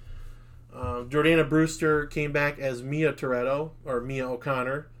 Ludacris. Jordana Brewster came back as Mia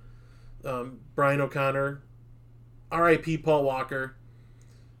O'Connor. Brian O'Connor. R.I.P. Paul Walker.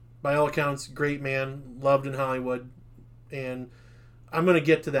 By all accounts, great man, loved in Hollywood. And I'm going to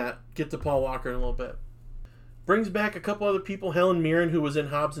get to Paul Walker in a little bit. Brings back a couple other people. Helen Mirren, who was in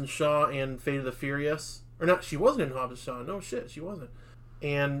Hobbs and Shaw and Fate of the Furious. Or not, she wasn't in Hobbs and Shaw. No shit, she wasn't.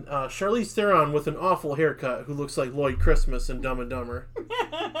 And Charlize Theron with an awful haircut, who looks like Lloyd Christmas in Dumb and Dumber.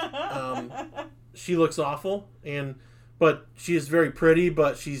 She looks awful, but she is very pretty,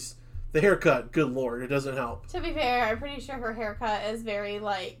 but the haircut, good lord, it doesn't help. To be fair, I'm pretty sure her haircut is very,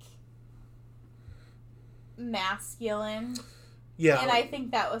 masculine. Yeah. And I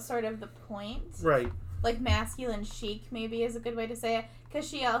think that was sort of the point. Right. Like, masculine chic, maybe, is a good way to say it. Because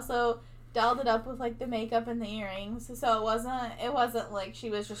she also dolled it up with, like, the makeup and the earrings. So it wasn't like she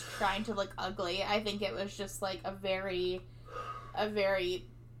was just trying to look ugly. I think it was just, like, a very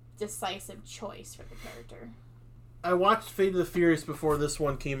decisive choice for the character. I watched Fate of the Furious before this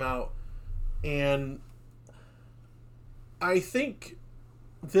one came out, and I think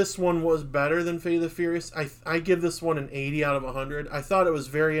this one was better than Fate of the Furious. I give this one an 80 out of 100. I thought it was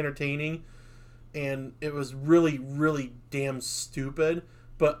very entertaining, and it was really, really damn stupid.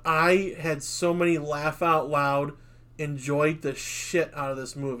 But I had so many laugh out loud, enjoyed the shit out of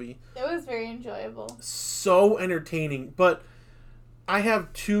this movie. It was very enjoyable. So entertaining. But I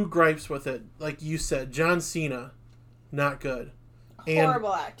have two gripes with it. Like you said, John Cena, not good.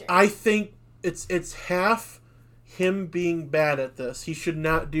 Horrible actor. I think it's half him being bad at this. He should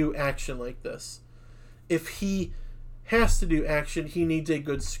not do action like this. If he has to do action, he needs a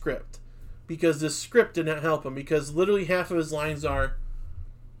good script. Because this script did not help him. Because literally half of his lines are,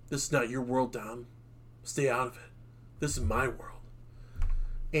 "This is not your world, Dom. Stay out of it. This is my world."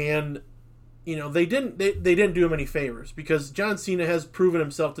 And, you know, they didn't do him any favors. Because John Cena has proven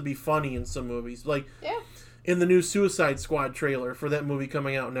himself to be funny in some movies. Like, yeah. In the new Suicide Squad trailer for that movie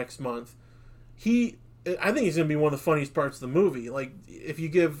coming out next month, I think he's going to be one of the funniest parts of the movie. Like, if you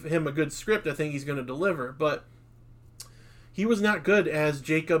give him a good script, I think he's going to deliver. But he was not good as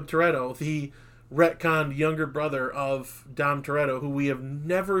Jacob Toretto, the retconned younger brother of Dom Toretto, who we have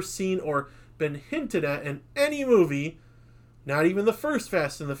never seen or been hinted at in any movie, not even the first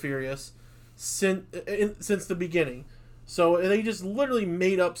Fast and the Furious, since the beginning. So they just literally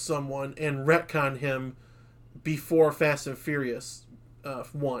made up someone and retconned him before Fast and Furious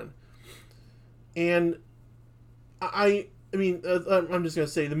 1. And I mean, I'm just going to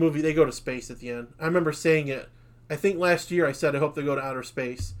say the movie, they go to space at the end. I remember saying it. I think last year I said I hope they go to outer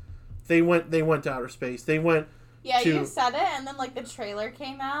space. They went to outer space. They went Yeah, to, you said it, and then, like, the trailer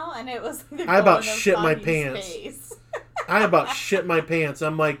came out, and it was... I about shit my pants. I about shit my pants.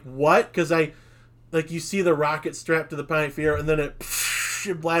 I'm like, what? Because you see the rocket strapped to the Planet Fear, and then it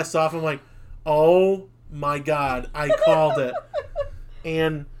blasts off. I'm like, oh my god, I called it.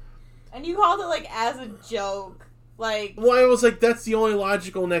 And you called it, like, as a joke. Like, well, I was like, that's the only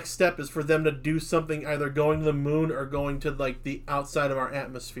logical next step is for them to do something, either going to the moon or going to, like, the outside of our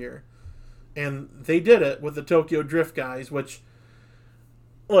atmosphere. And they did it with the Tokyo Drift guys, which,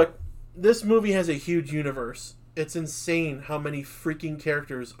 look, this movie has a huge universe. It's insane how many freaking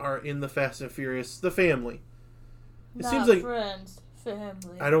characters are in the Fast and Furious, the family. It seems like friends,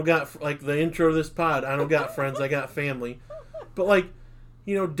 family. I don't got, like, the intro to this pod, I don't got friends, I got family. But, like,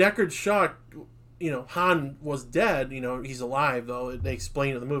 you know, Deckard Shaw, you know, Han was dead, you know, he's alive, though, they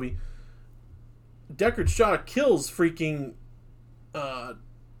explain in the movie. Deckard Shaw kills freaking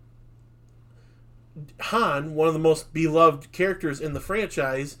Han, one of the most beloved characters in the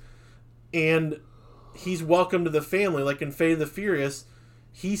franchise, and he's welcome to the family. Like in Fate of the Furious,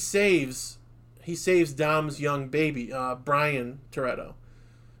 he saves Dom's young baby, Brian Toretto,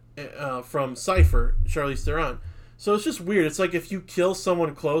 from Cypher, Charlize Theron. So it's just weird. It's like if you kill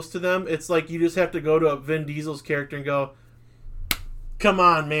someone close to them, it's like you just have to go to Vin Diesel's character and go, "Come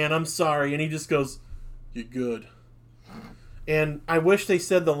on, man, I'm sorry," and he just goes, "You're good." And I wish they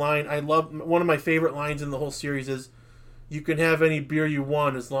said the line. I love one of my favorite lines in the whole series is, "You can have any beer you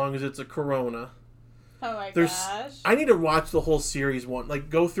want as long as it's a Corona." Oh my gosh! I need to watch the whole series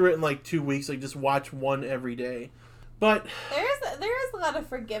go through it in like 2 weeks. Like just watch one every day. But there is a lot of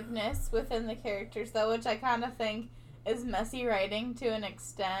forgiveness within the characters though, which I kind of think is messy writing to an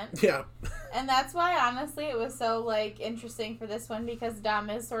extent. Yeah. And that's why honestly it was so like interesting for this one, because Dom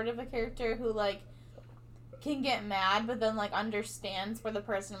is sort of a character who like can get mad, but then like understands where the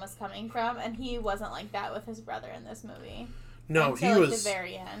person was coming from, and he wasn't like that with his brother in this movie. No, until, he like, was the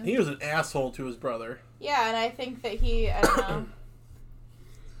very end. He was an asshole to his brother. Yeah, and I think that I don't know.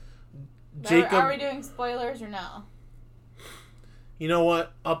 Jacob, are we doing spoilers or no? You know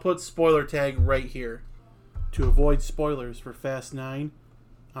what? I'll put spoiler tag right here. To avoid spoilers for Fast 9,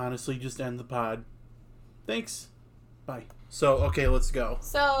 honestly, just end the pod. Thanks. Bye. So, okay, let's go.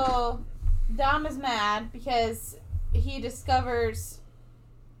 So, Dom is mad because he discovers,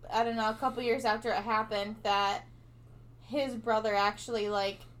 I don't know, a couple years after it happened, that his brother actually,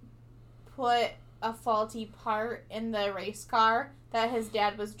 like, put a faulty part in the race car that his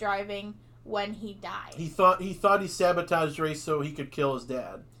dad was driving when he died. He thought he sabotaged the race so he could kill his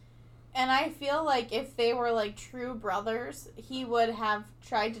dad. And I feel like if they were, like, true brothers, he would have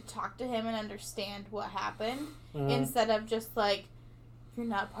tried to talk to him and understand what happened, instead of just, like, you're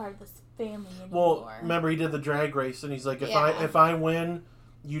not part of this family anymore. Well, remember he did the drag race, and he's like, if I win,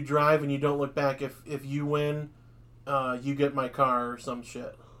 you drive and you don't look back. If you win, you get my car or some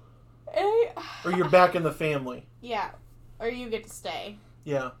shit. Or you're back in the family. Yeah, or you get to stay.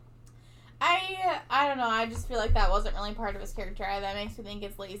 Yeah. I don't know. I just feel like that wasn't really part of his character. That makes me think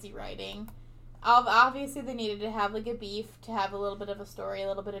it's lazy writing. Obviously, they needed to have like a beef, to have a little bit of a story, a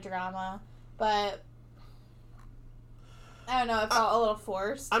little bit of drama, but I don't know. It felt a little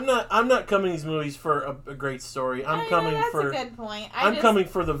forced. I'm not coming to these movies for a great story. I'm coming for. That's a good point. I'm coming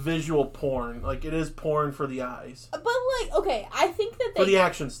for the visual porn. Like, it is porn for the eyes. But like, okay, I think that they for the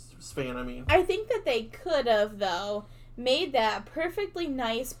action fan. I mean, I think that they could have though made that perfectly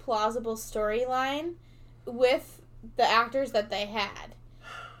nice, plausible storyline with the actors that they had,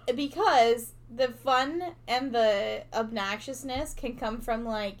 because the fun and the obnoxiousness can come from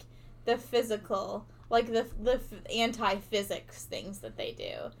like the physical, like the anti-physics things that they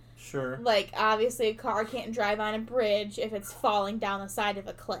do. Sure. Like, obviously a car can't drive on a bridge if it's falling down the side of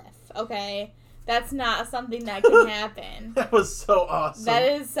a cliff, okay? That's not something that can happen. That was so awesome. That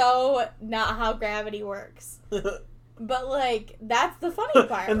is so not how gravity works. But, like, that's the funny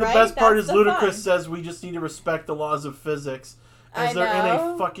part, and the right? best part that's is Ludacris says we just need to respect the laws of physics. As they're in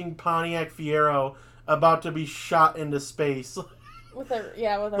a fucking Pontiac Fiero about to be shot into space. with a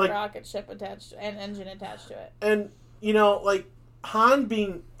like, rocket ship attached and engine attached to it. And, you know, like, Han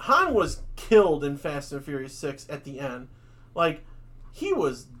was killed in Fast and Furious 6 at the end. Like, he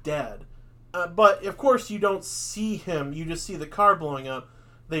was dead. But, of course, you don't see him. You just see the car blowing up.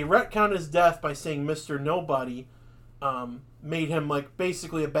 They retcon his death by saying Mr. Nobody made him, like,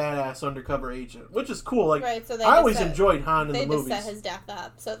 basically a badass undercover agent, which is cool. Like, right, so I always enjoyed Han in the movies. They just set his death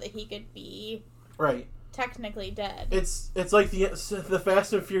up so that he could be technically dead. It's like the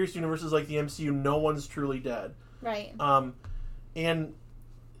Fast and Furious universe is like the MCU. No one's truly dead. Right. And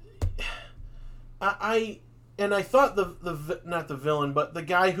I thought the not the villain, but the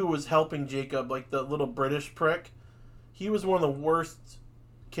guy who was helping Jacob, like the little British prick, he was one of the worst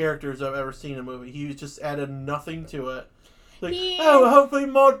characters I've ever seen in a movie. He just added nothing to it. Like, hopefully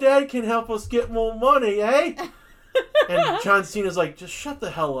my dad can help us get more money, eh? And John Cena's like, just shut the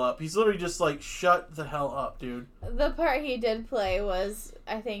hell up. He's literally just like, shut the hell up, dude. The part he did play was,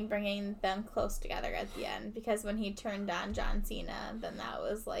 I think, bringing them close together at the end, because when he turned on John Cena, then that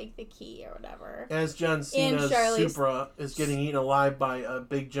was like the key or whatever. As John Cena's Supra is getting eaten alive by a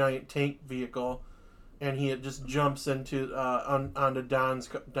big giant tank vehicle, and he just jumps into onto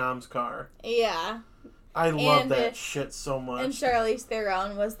Dom's car. Yeah. I love that shit so much. And Charlize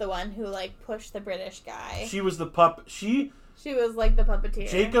Theron was the one who, like, pushed the British guy. She was the puppet. She was, like, the puppeteer.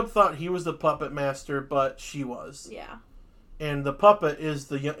 Jacob thought he was the puppet master, but she was. Yeah. And the puppet is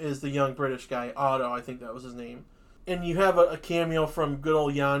the young British guy, Otto, I think that was his name. And you have a cameo from good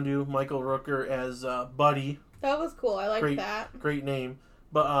old Yondu, Michael Rooker, as Buddy. That was cool. I liked that. Great name.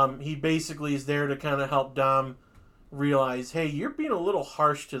 But he basically is there to kind of help Dom realize, hey, you're being a little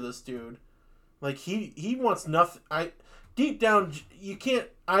harsh to this dude. Like, he wants nothing. Deep down, you can't.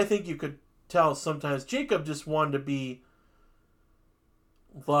 I think you could tell sometimes Jacob just wanted to be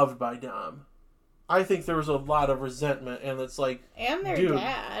loved by Dom. I think there was a lot of resentment, and it's like, and their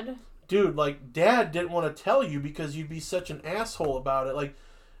dad. Dude, like, Dad didn't want to tell you because you'd be such an asshole about it. Like,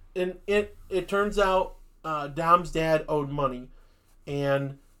 and it turns out Dom's dad owed money,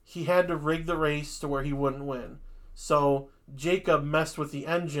 and he had to rig the race to where he wouldn't win. So Jacob messed with the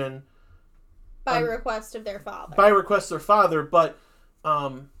engine. By request of their father. But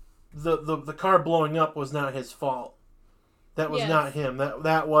the car blowing up was not his fault. That was not him.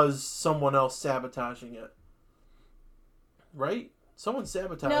 That was someone else sabotaging it. Right? Someone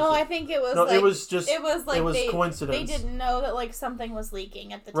sabotaged it. No, I think it was it was coincidence. They didn't know that, like, something was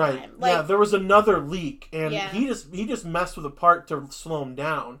leaking at the time. Right. Like, yeah, there was another leak, and he just messed with a part to slow him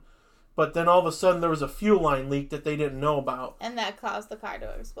down. But then all of a sudden there was a fuel line leak that they didn't know about. And that caused the car to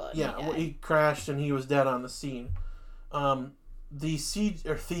explode. Yeah, he crashed and he was dead on the scene. The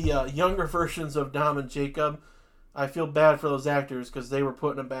younger versions of Dom and Jacob, I feel bad for those actors because they were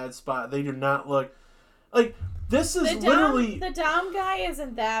put in a bad spot. They do not look... Like, this is literally... The Dom guy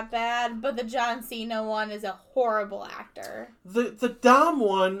isn't that bad, but the John Cena one is a horrible actor. The Dom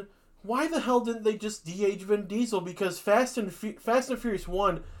one, why the hell didn't they just de-age Vin Diesel? Because Fast and Furious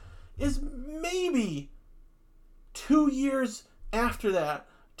 1... is maybe 2 years after that,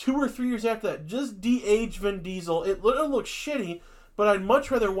 2 or 3 years after that. Just de-age Vin Diesel. It looks shitty, but I'd much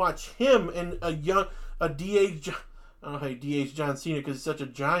rather watch him and a de-age. I don't know how you de-age John Cena because he's such a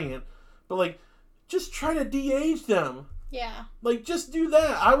giant, but like, just try to de-age them. Yeah. Like, just do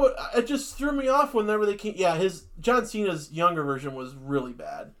that. It just threw me off whenever they came. Yeah, John Cena's younger version was really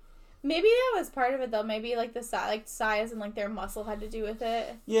bad. Maybe that was part of it, though. Maybe, like, the size and, like, their muscle had to do with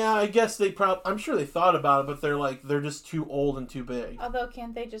it. Yeah, I guess I'm sure they thought about it, but they're just too old and too big. Although,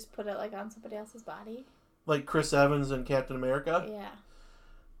 can't they just put it, like, on somebody else's body? Like Chris Evans and Captain America?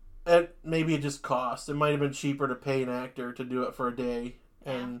 Yeah. Maybe it just cost. It might have been cheaper to pay an actor to do it for a day.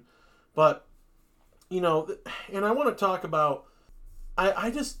 Yeah. But, and I want to talk about...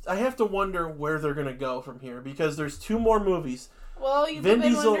 I have to wonder where they're going to go from here, because there's 2 more movies. Well, you've been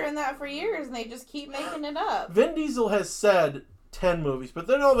wondering that for years, and they just keep making it up. Vin Diesel has said 10 movies, but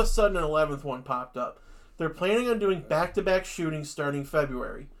then all of a sudden an 11th one popped up. They're planning on doing back-to-back shootings starting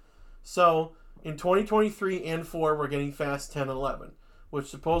February. So, in 2023 and 4, we're getting Fast 10 and 11, which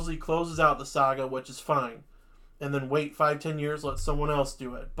supposedly closes out the saga, which is fine. And then wait 5-10 years, let someone else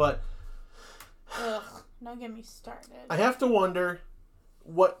do it. But... Ugh, don't get me started. I have to wonder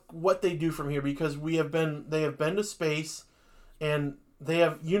what they do from here, because they have been to space... And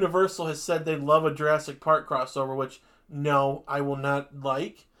Universal has said they love a Jurassic Park crossover, which, no, I will not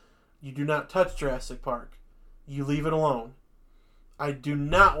like. You do not touch Jurassic Park. You leave it alone. I do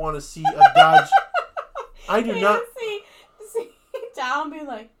not want to see a Dodge... I do not... See Dom be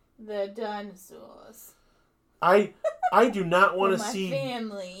like, the dinosaurs. I do not want to see...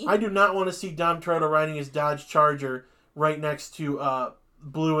 family. I do not want to see Dom Toretto riding his Dodge Charger right next to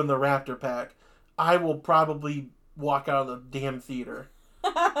Blue in the Raptor pack. I will probably... walk out of the damn theater.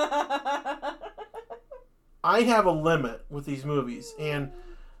 I have a limit with these movies, and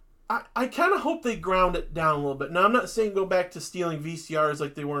I kind of hope they ground it down a little bit. Now, I'm not saying go back to stealing VCRs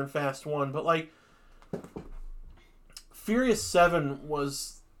like they were in Fast 1, but, like, Furious 7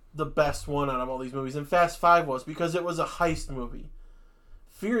 was the best one out of all these movies, and Fast 5 was, because it was a heist movie.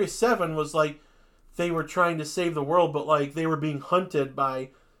 Furious 7 was, like, they were trying to save the world, but, like, they were being hunted by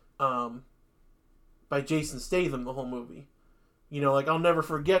Jason Statham the whole movie. Like, I'll never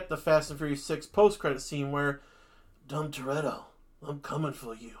forget the Fast and Furious 6 post-credit scene where, Dom Toretto, I'm coming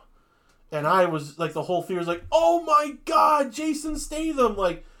for you. And I was, like, the whole theater was like, oh my god, Jason Statham!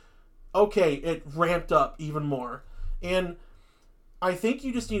 Like, okay, it ramped up even more. And I think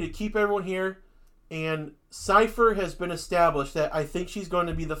you just need to keep everyone here. And Cypher has been established that I think she's going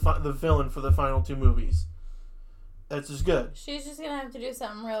to be the villain for the final 2 movies. That's just good. She's just going to have to do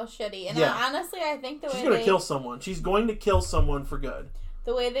something real shitty. And yeah. Honestly, I think she's going to kill someone. She's going to kill someone for good.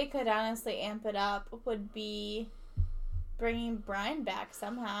 The way they could honestly amp it up would be bringing Brian back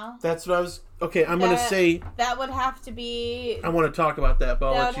somehow. That's what I was... Okay, I'm going to say... That would have to be... I want to talk about that, but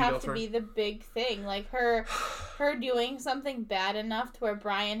I'll let you go That would first. have to be the big thing. Like, her doing something bad enough to where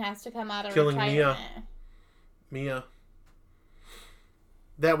Brian has to come out of retirement. Mia.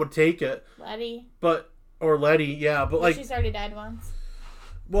 That would take it. Letty. Or Letty, yeah. But like, she's already died once.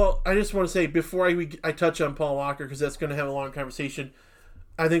 Well, I just want to say, before I touch on Paul Walker, because that's going to have a long conversation,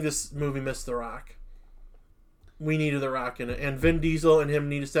 I think this movie missed The Rock. We needed The Rock in it. And Vin Diesel and him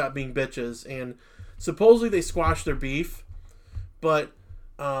need to stop being bitches. And supposedly they squashed their beef. But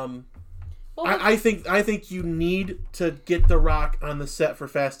I think you need to get The Rock on the set for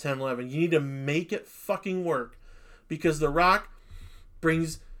Fast 10, 11. You need to make it fucking work. Because The Rock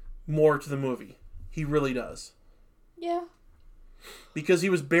brings more to the movie. He really does. Yeah. Because he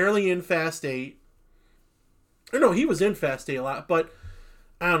was barely in Fast 8. Or no, he was in Fast 8 a lot, but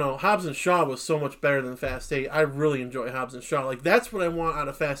I don't know. Hobbs and Shaw was so much better than Fast 8. I really enjoy Hobbs and Shaw. Like, that's what I want out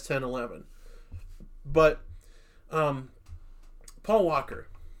of Fast 10, 11. But Paul Walker,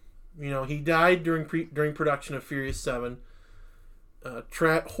 he died during production of Furious 7.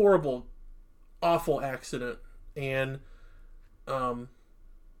 Horrible, awful accident. And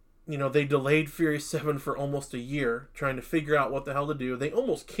they delayed Furious 7 for almost a year, trying to figure out what the hell to do. They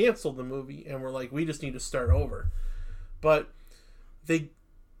almost canceled the movie, and were like, we just need to start over. But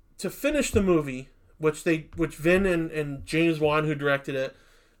to finish the movie, which Vin and James Wan, who directed it,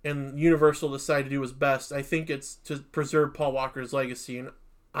 and Universal decided to do was best, I think it's to preserve Paul Walker's legacy, and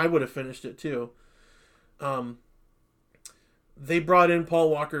I would have finished it too. They brought in Paul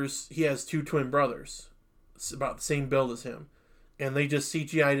Walker's, he has 2 twin brothers, it's about the same build as him. And they just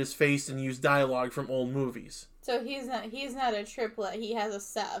CGI'd his face and used dialogue from old movies. So he's not a triplet. He has a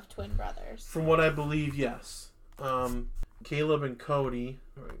set of twin brothers. From what I believe, yes. Caleb and Cody.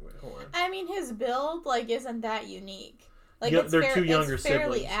 Wait, hold on. I mean, his build isn't that unique. Yep, they're 2 younger it's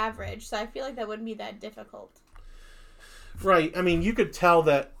fairly siblings. Average, so I feel like that wouldn't be that difficult. Right. I mean, you could tell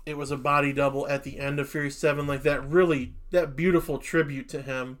that it was a body double at the end of Furious 7. Like that beautiful tribute to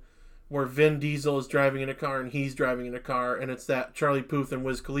him where Vin Diesel is driving in a car and he's driving in a car, and it's that Charlie Puth and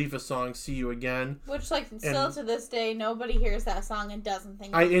Wiz Khalifa song, "See You Again." Which, like, still to this day, nobody hears that song and doesn't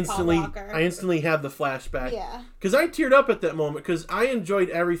think I of Paul Walker. I instantly had the flashback. Yeah. Because I teared up at that moment, because I enjoyed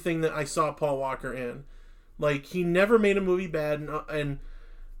everything that I saw Paul Walker in. Like, he never made a movie bad, and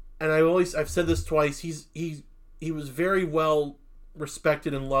I've said this twice, he was very well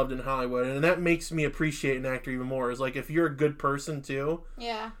respected and loved in Hollywood, and that makes me appreciate an actor even more. Is like, if you're a good person too,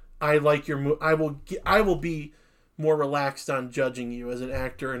 yeah, I like your I will be more relaxed on judging you as an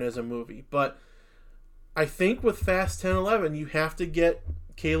actor and as a movie. But I think with Fast 10, 11, you have to get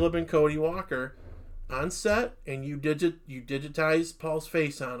Caleb and Cody Walker on set, and you digitize Paul's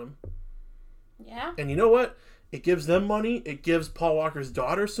face on him. Yeah. And you know what? It gives them money. It gives Paul Walker's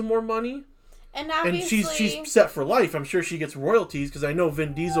daughter some more money. And obviously, she's set for life. I'm sure she gets royalties, because I know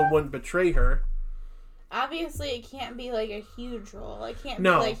Vin Diesel wouldn't betray her. Obviously, it can't be, like, a huge role. It can't be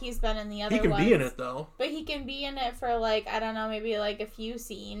like he's been in the other ones. He can be in it, though. But he can be in it for, like, I don't know, maybe, like, a few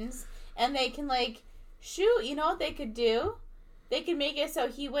scenes. And they can, like, shoot, you know what they could do? They could make it so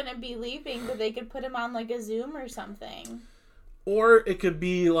he wouldn't be leaving, but they could put him on, like, a Zoom or something. Or it could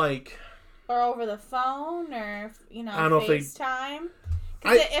be, like... Or over the phone, or, you know, FaceTime.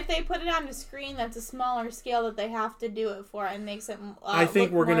 If they put it on the screen, that's a smaller scale that they have to do it for, and makes it. I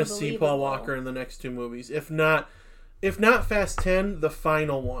think we're gonna see Paul Walker in the next two movies. If not Fast 10, the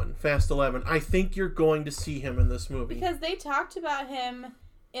final one, Fast 11. I think you're going to see him in this movie because they talked about him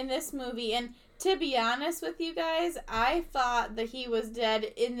in this movie, and to be honest with you guys, I thought that he was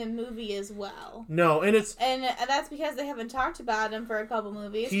dead in the movie as well. No, and that's because they haven't talked about him for a couple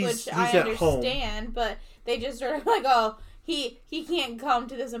movies, he's I understand, but they just sort of like, oh. He can't come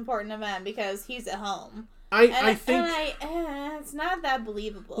to this important event because he's at home. I think it's not that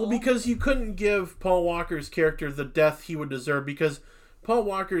believable. Well, because you couldn't give Paul Walker's character the death he would deserve, because Paul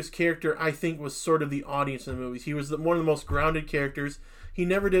Walker's character, I think, was sort of the audience in the movies. He was one of the most grounded characters. He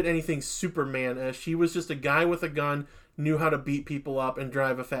never did anything Superman-ish. He was just a guy with a gun, knew how to beat people up and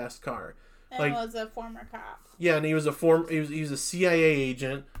drive a fast car. And was a former cop. Yeah, and he was a CIA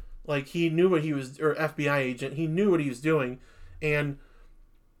agent. Like, he knew what he was, or FBI agent. He knew what he was doing, and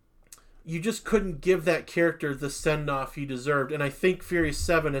you just couldn't give that character the send-off he deserved. And I think Furious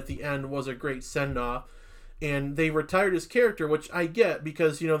 7 at the end was a great send-off, and they retired his character, which I get,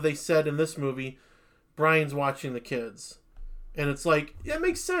 because, you know, they said in this movie, Brian's watching the kids. And it's like, yeah, it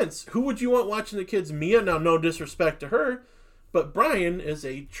makes sense. Who would you want watching the kids? Mia? Now, no disrespect to her, but Brian is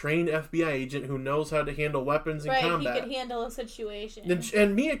a trained FBI agent who knows how to handle weapons in combat. He could handle a situation.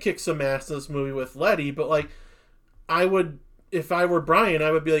 And Mia kicks some ass in this movie with Letty, but, like, I would, if I were Brian,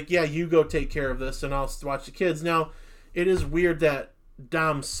 I would be like, yeah, you go take care of this, and I'll watch the kids. Now, it is weird that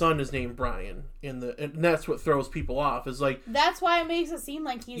Dom's son is named Brian, and that's what throws people off. Is like, that's why it makes it seem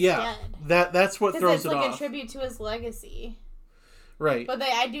like he's dead. That's what throws it off. Because it's like a tribute to his legacy. Right. But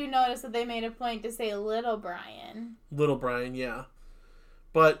I do notice that they made a point to say Little Brian. Little Brian, yeah.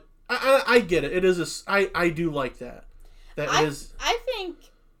 But I get it. It is I do like that. I think,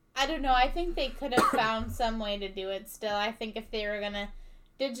 I don't know, I think they could have found some way to do it still. I think if they were going to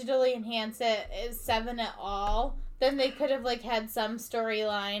digitally enhance it, 7 at all, then they could have, like, had some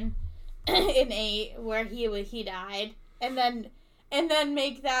storyline in 8 where he died. And then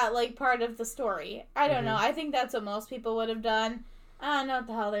make that, like, part of the story. I don't know. I think that's what most people would have done. I don't know what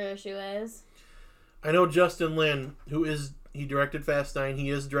the hell their issue is. I know Justin Lin, he directed Fast 9,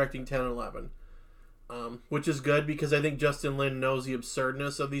 he is directing 10 and 11. Which is good, because I think Justin Lin knows the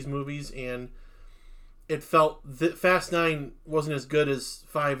absurdness of these movies, and it felt that Fast 9 wasn't as good as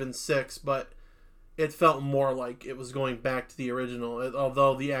 5 and 6, but it felt more like it was going back to the original,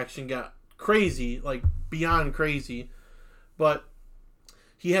 although the action got crazy, like beyond crazy. But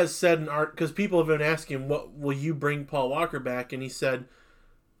he has said in art, because people have been asking, what will you bring Paul Walker back? And he said,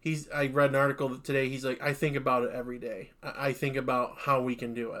 I read an article today, he's like, I think about it every day. I think about how we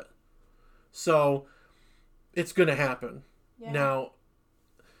can do it. So, it's going to happen. Yeah. Now,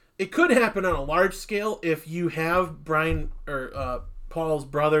 it could happen on a large scale if you have Brian, or Paul's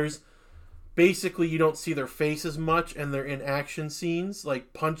brothers, basically you don't see their faces much, and they're in action scenes,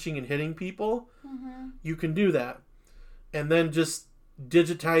 like punching and hitting people. Mm-hmm. You can do that. And then just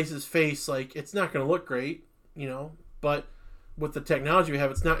digitize his face. Like, it's not going to look great, you know, but with the technology we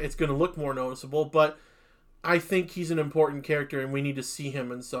have, it's going to look more noticeable. But I think he's an important character, and we need to see him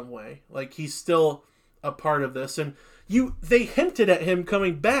in some way. Like, he's still a part of this, and they hinted at him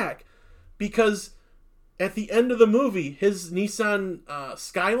coming back, because at the end of the movie, his Nissan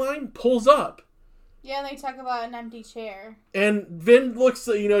Skyline pulls up. Yeah, they talk about an empty chair. And Vin looks,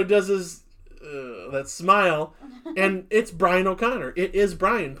 does his that smile, and it's Brian O'Connor. It is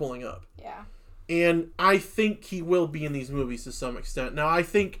Brian pulling up. Yeah. And I think he will be in these movies to some extent. Now, I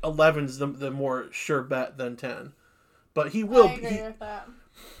think 11's the more sure bet than 10. But he will I agree with that.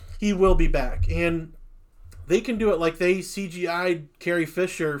 He will be back. And they can do it like they CGI'd Carrie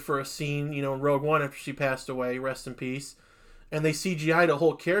Fisher for a scene, in Rogue One after she passed away, rest in peace. And they CGI'd a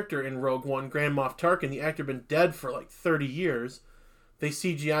whole character in Rogue One, Grand Moff Tarkin. The actor had been dead for like 30 years. They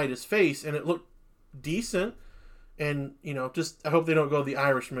CGI'd his face, and it looked decent. And, just I hope they don't go the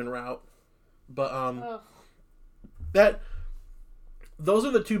Irishman route. But those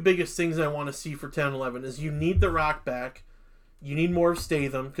are the two biggest things I want to see for 10 and 11 is you need The Rock back. You need more of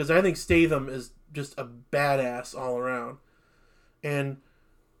Statham, because I think Statham is just a badass all around. And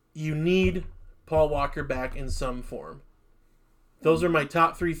you need Paul Walker back in some form. Those are my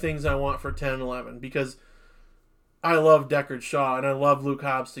top 3 things I want for 10 and 11, because I love Deckard Shaw and I love Luke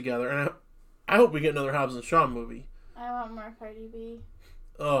Hobbs together. And I hope we get another Hobbs and Shaw movie. I want more Cardi B.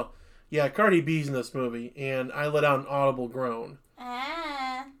 Oh, yeah, Cardi B's in this movie, and I let out an audible groan.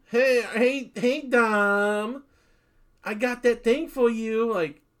 Ah. Hey, Dom. I got that thing for you.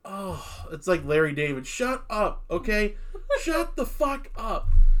 Like, it's like Larry David. Shut up, okay? Shut the fuck up.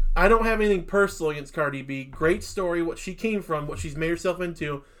 I don't have anything personal against Cardi B. Great story, what she came from, what she's made herself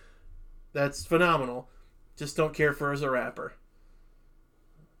into. That's phenomenal. Just don't care for her as a rapper.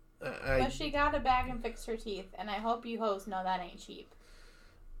 But she got it back and fixed her teeth, and I hope you hoes know that ain't cheap.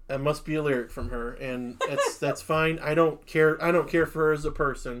 That must be a lyric from her, and that's fine. I don't care for her as a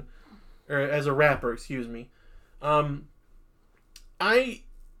person, or as a rapper. Excuse me. I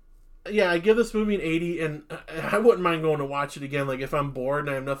give this movie an 80, and I wouldn't mind going to watch it again. Like if I'm bored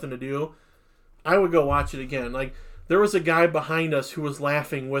and I have nothing to do, I would go watch it again. Like there was a guy behind us who was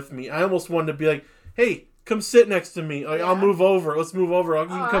laughing with me. I almost wanted to be like, "Hey, come sit next to me. Like, yeah. I'll move over. Let's move over. I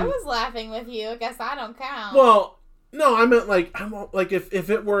was laughing with you. I guess I don't count." Well. No, I meant like if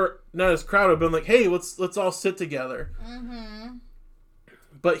it were not as crowded, I'd been like, hey, let's all sit together. Mm-hmm.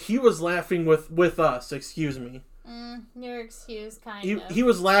 But he was laughing with us. Excuse me. Your excuse, kind of. He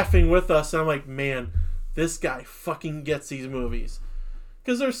was laughing with us, and I'm like, man, this guy fucking gets these movies.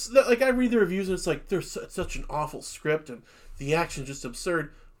 Because there's like I read the reviews, and it's like there's such an awful script, and the action's just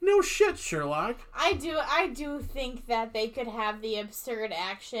absurd. No shit, Sherlock. I do think that they could have the absurd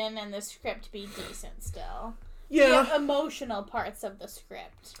action and the script be decent still. Yeah. The emotional parts of the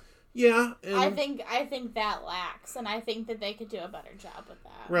script. Yeah. I think that lacks, and I think that they could do a better job with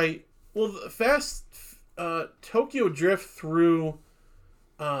that. Right. Well, the Tokyo Drift through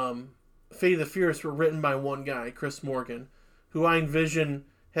Fate of the Furious were written by one guy, Chris Morgan, who I envision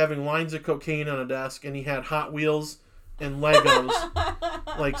having lines of cocaine on a desk, and he had Hot Wheels and Legos,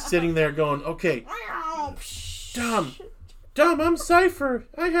 like sitting there going, okay, Dom, I'm Cypher.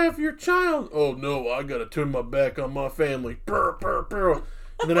 I have your child. Oh no, I gotta turn my back on my family. Brr, brr, brr.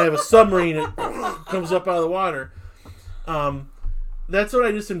 And then I have a submarine that comes up out of the water. That's what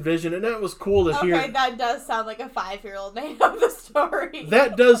I just envisioned, and that was cool to hear. Okay, that does sound like a 5-year-old made up the story.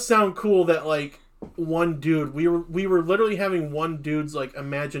 That does sound cool that, like, one dude, we were literally having one dude's, like,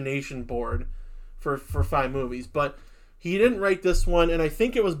 imagination board for 5 movies, but he didn't write this one, and I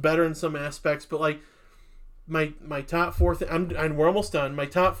think it was better in some aspects, but, like, my top 4 and we're almost done. My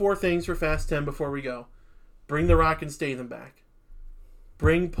top 4 things for Fast 10 before we go. Bring The Rock and Statham back.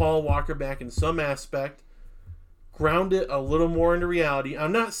 Bring Paul Walker back in some aspect. Ground it a little more into reality.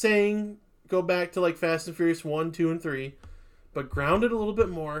 I'm not saying go back to like Fast and Furious 1, 2, and 3, but ground it a little bit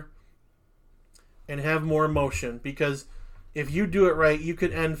more and have more emotion, because if you do it right, you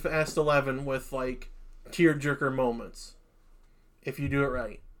could end Fast 11 with like tearjerker moments if you do it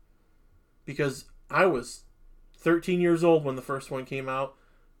right. Because I was 13 years old when the first one came out.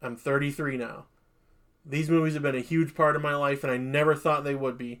 I'm 33 now. These movies have been a huge part of my life, and I never thought they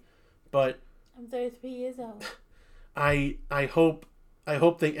would be. But I'm 33 years old. I hope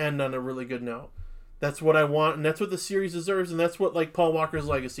they end on a really good note. That's what I want, and that's what the series deserves, and that's what like Paul Walker's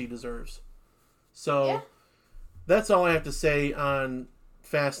legacy deserves. So yeah. That's all I have to say on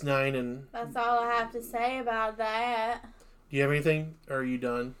Fast 9, and that's all I have to say about that. Do you have anything, or are you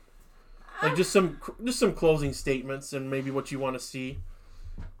done? Like just some closing statements and maybe what you want to see.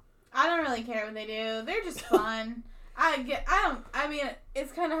 I don't really care what they do. They're just fun. I mean,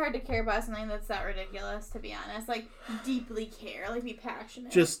 it's kind of hard to care about something that's that ridiculous, to be honest. Like, deeply care. Like, be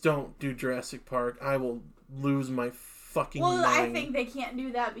passionate. Just don't do Jurassic Park. I will lose my fucking mind. Well, I think they can't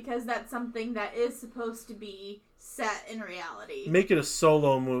do that because that's something that is supposed to be set in reality. Make it a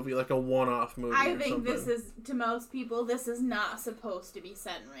solo movie, like a one-off movie. I think this is, to most people, this is not supposed to be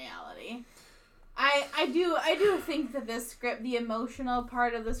set in reality. I do think that this script, the emotional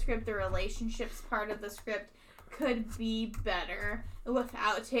part of the script, the relationships part of the script, could be better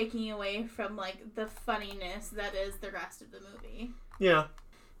without taking away from, like, the funniness that is the rest of the movie. Yeah.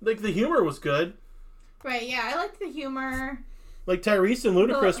 Like, the humor was good. Right, yeah, I liked the humor. Like, Tyrese and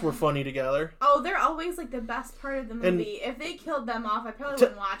Ludacris were funny together. Oh, they're always, like, the best part of the movie. If they killed them off, I probably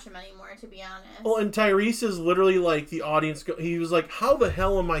wouldn't watch them anymore, to be honest. Well, and Tyrese is literally, like, the audience... He was like, how the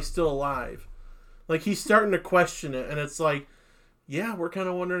hell am I still alive? Like, he's starting to question it, and it's like, yeah, we're kind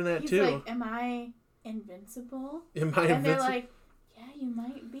of wondering that, too. He's like, am I invincible? Am I invincible? And they're like, yeah, you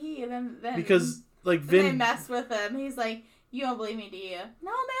might be. And then because, like, Vin... they mess with him. He's like, you don't believe me, do you?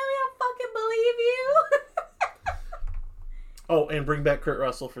 No, man, we don't fucking believe you. Oh, and bring back Kurt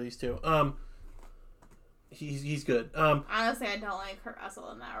Russell for these two. He's good. Honestly, I don't like Kurt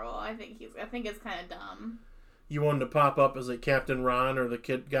Russell in that role. I think it's kind of dumb. You want him to pop up as like Captain Ron or the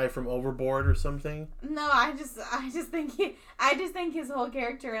guy from Overboard or something? No, I just think his whole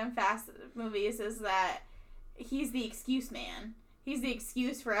character in Fast movies is that he's the excuse man. He's the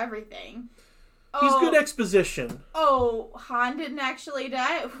excuse for everything. He's good exposition. Oh, Han didn't actually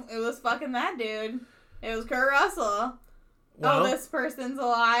die. It was fucking that dude. It was Kurt Russell. Well, this person's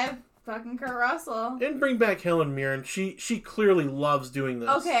alive. Fucking Kurt Russell. And bring back Helen Mirren. She clearly loves doing this.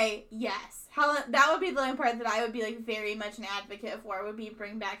 Okay, yes. Helen, that would be the only part that I would be like very much an advocate for, would be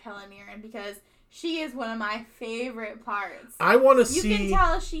bring back Helen Mirren, because she is one of my favorite parts. I want to see... You can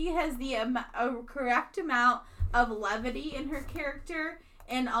tell she has a correct amount of levity in her character,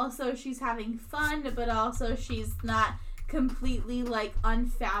 and also she's having fun, but also she's not completely like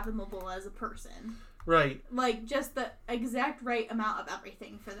unfathomable as a person. Right. Like, just the exact right amount of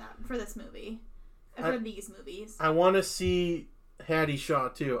everything for this movie. For these movies. I want to see Hattie Shaw,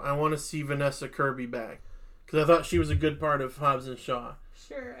 too. I want to see Vanessa Kirby back. Because I thought she was a good part of Hobbs and Shaw.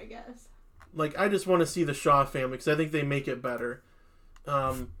 Sure, I guess. Like, I just want to see the Shaw family, because I think they make it better.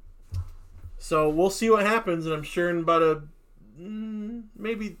 So, we'll see what happens, and I'm sure in about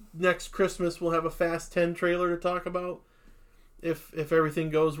maybe next Christmas we'll have a Fast 10 trailer to talk about. If everything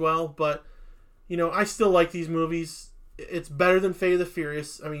goes well, but... You know, I still like these movies. It's better than Fate of the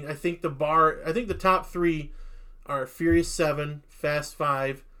Furious. I mean, I think the top three are Furious 7, Fast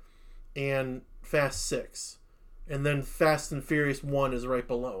 5, and Fast 6. And then Fast and Furious 1 is right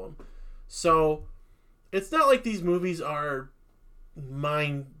below them. So, it's not like these movies are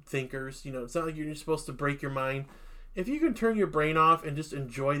mind thinkers. You know, it's not like you're supposed to break your mind. If you can turn your brain off and just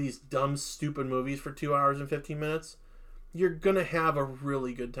enjoy these dumb, stupid movies for 2 hours and 15 minutes... you're going to have a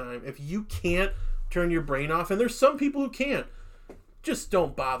really good time. If you can't turn your brain off, and there's some people who can't, just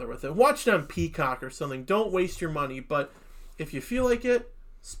don't bother with it. Watch it on Peacock or something. Don't waste your money. But if you feel like it,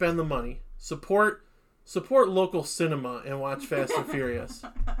 spend the money. Support local cinema and watch Fast and Furious.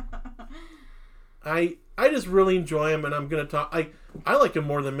 I just really enjoy them, and I'm going to talk... I like them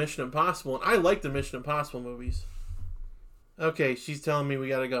more than Mission Impossible, and I like the Mission Impossible movies. Okay, she's telling me we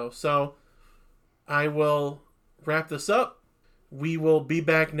got to go. So, I will... wrap this up. We will be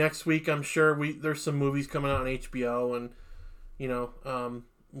back next week. I'm sure there's some movies coming out on HBO, and you know,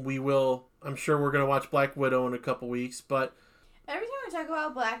 I'm sure we're gonna watch Black Widow in a couple weeks. But every time we talk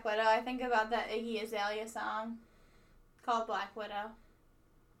about Black Widow, I think about that Iggy Azalea song called Black Widow.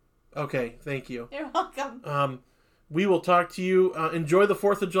 Okay, thank you. You're welcome. We will talk to you. Enjoy the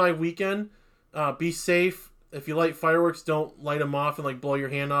 4th of July weekend. Be safe. If you light fireworks, don't light them off and like blow your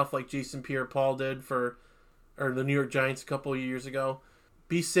hand off like Jason Pierre-Paul did or the New York Giants a couple of years ago.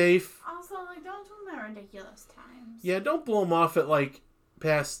 Be safe. Also, like, don't do them at ridiculous times. Yeah, don't blow them off at like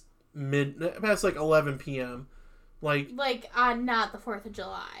past like 11 p.m. Like not the 4th of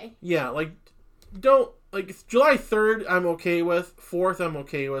July. Yeah, like don't like July 3rd I'm okay with, 4th I'm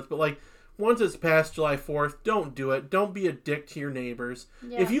okay with, but like once it's past July 4th, don't do it. Don't be a dick to your neighbors.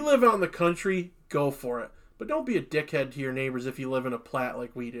 Yeah. If you live out in the country, go for it. But don't be a dickhead to your neighbors if you live in a plat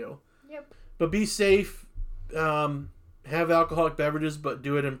like we do. Yep. But be safe. Have alcoholic beverages, but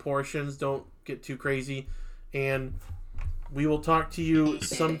do it in portions. Don't get too crazy. And we will talk to you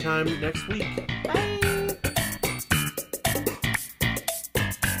sometime next week. Bye.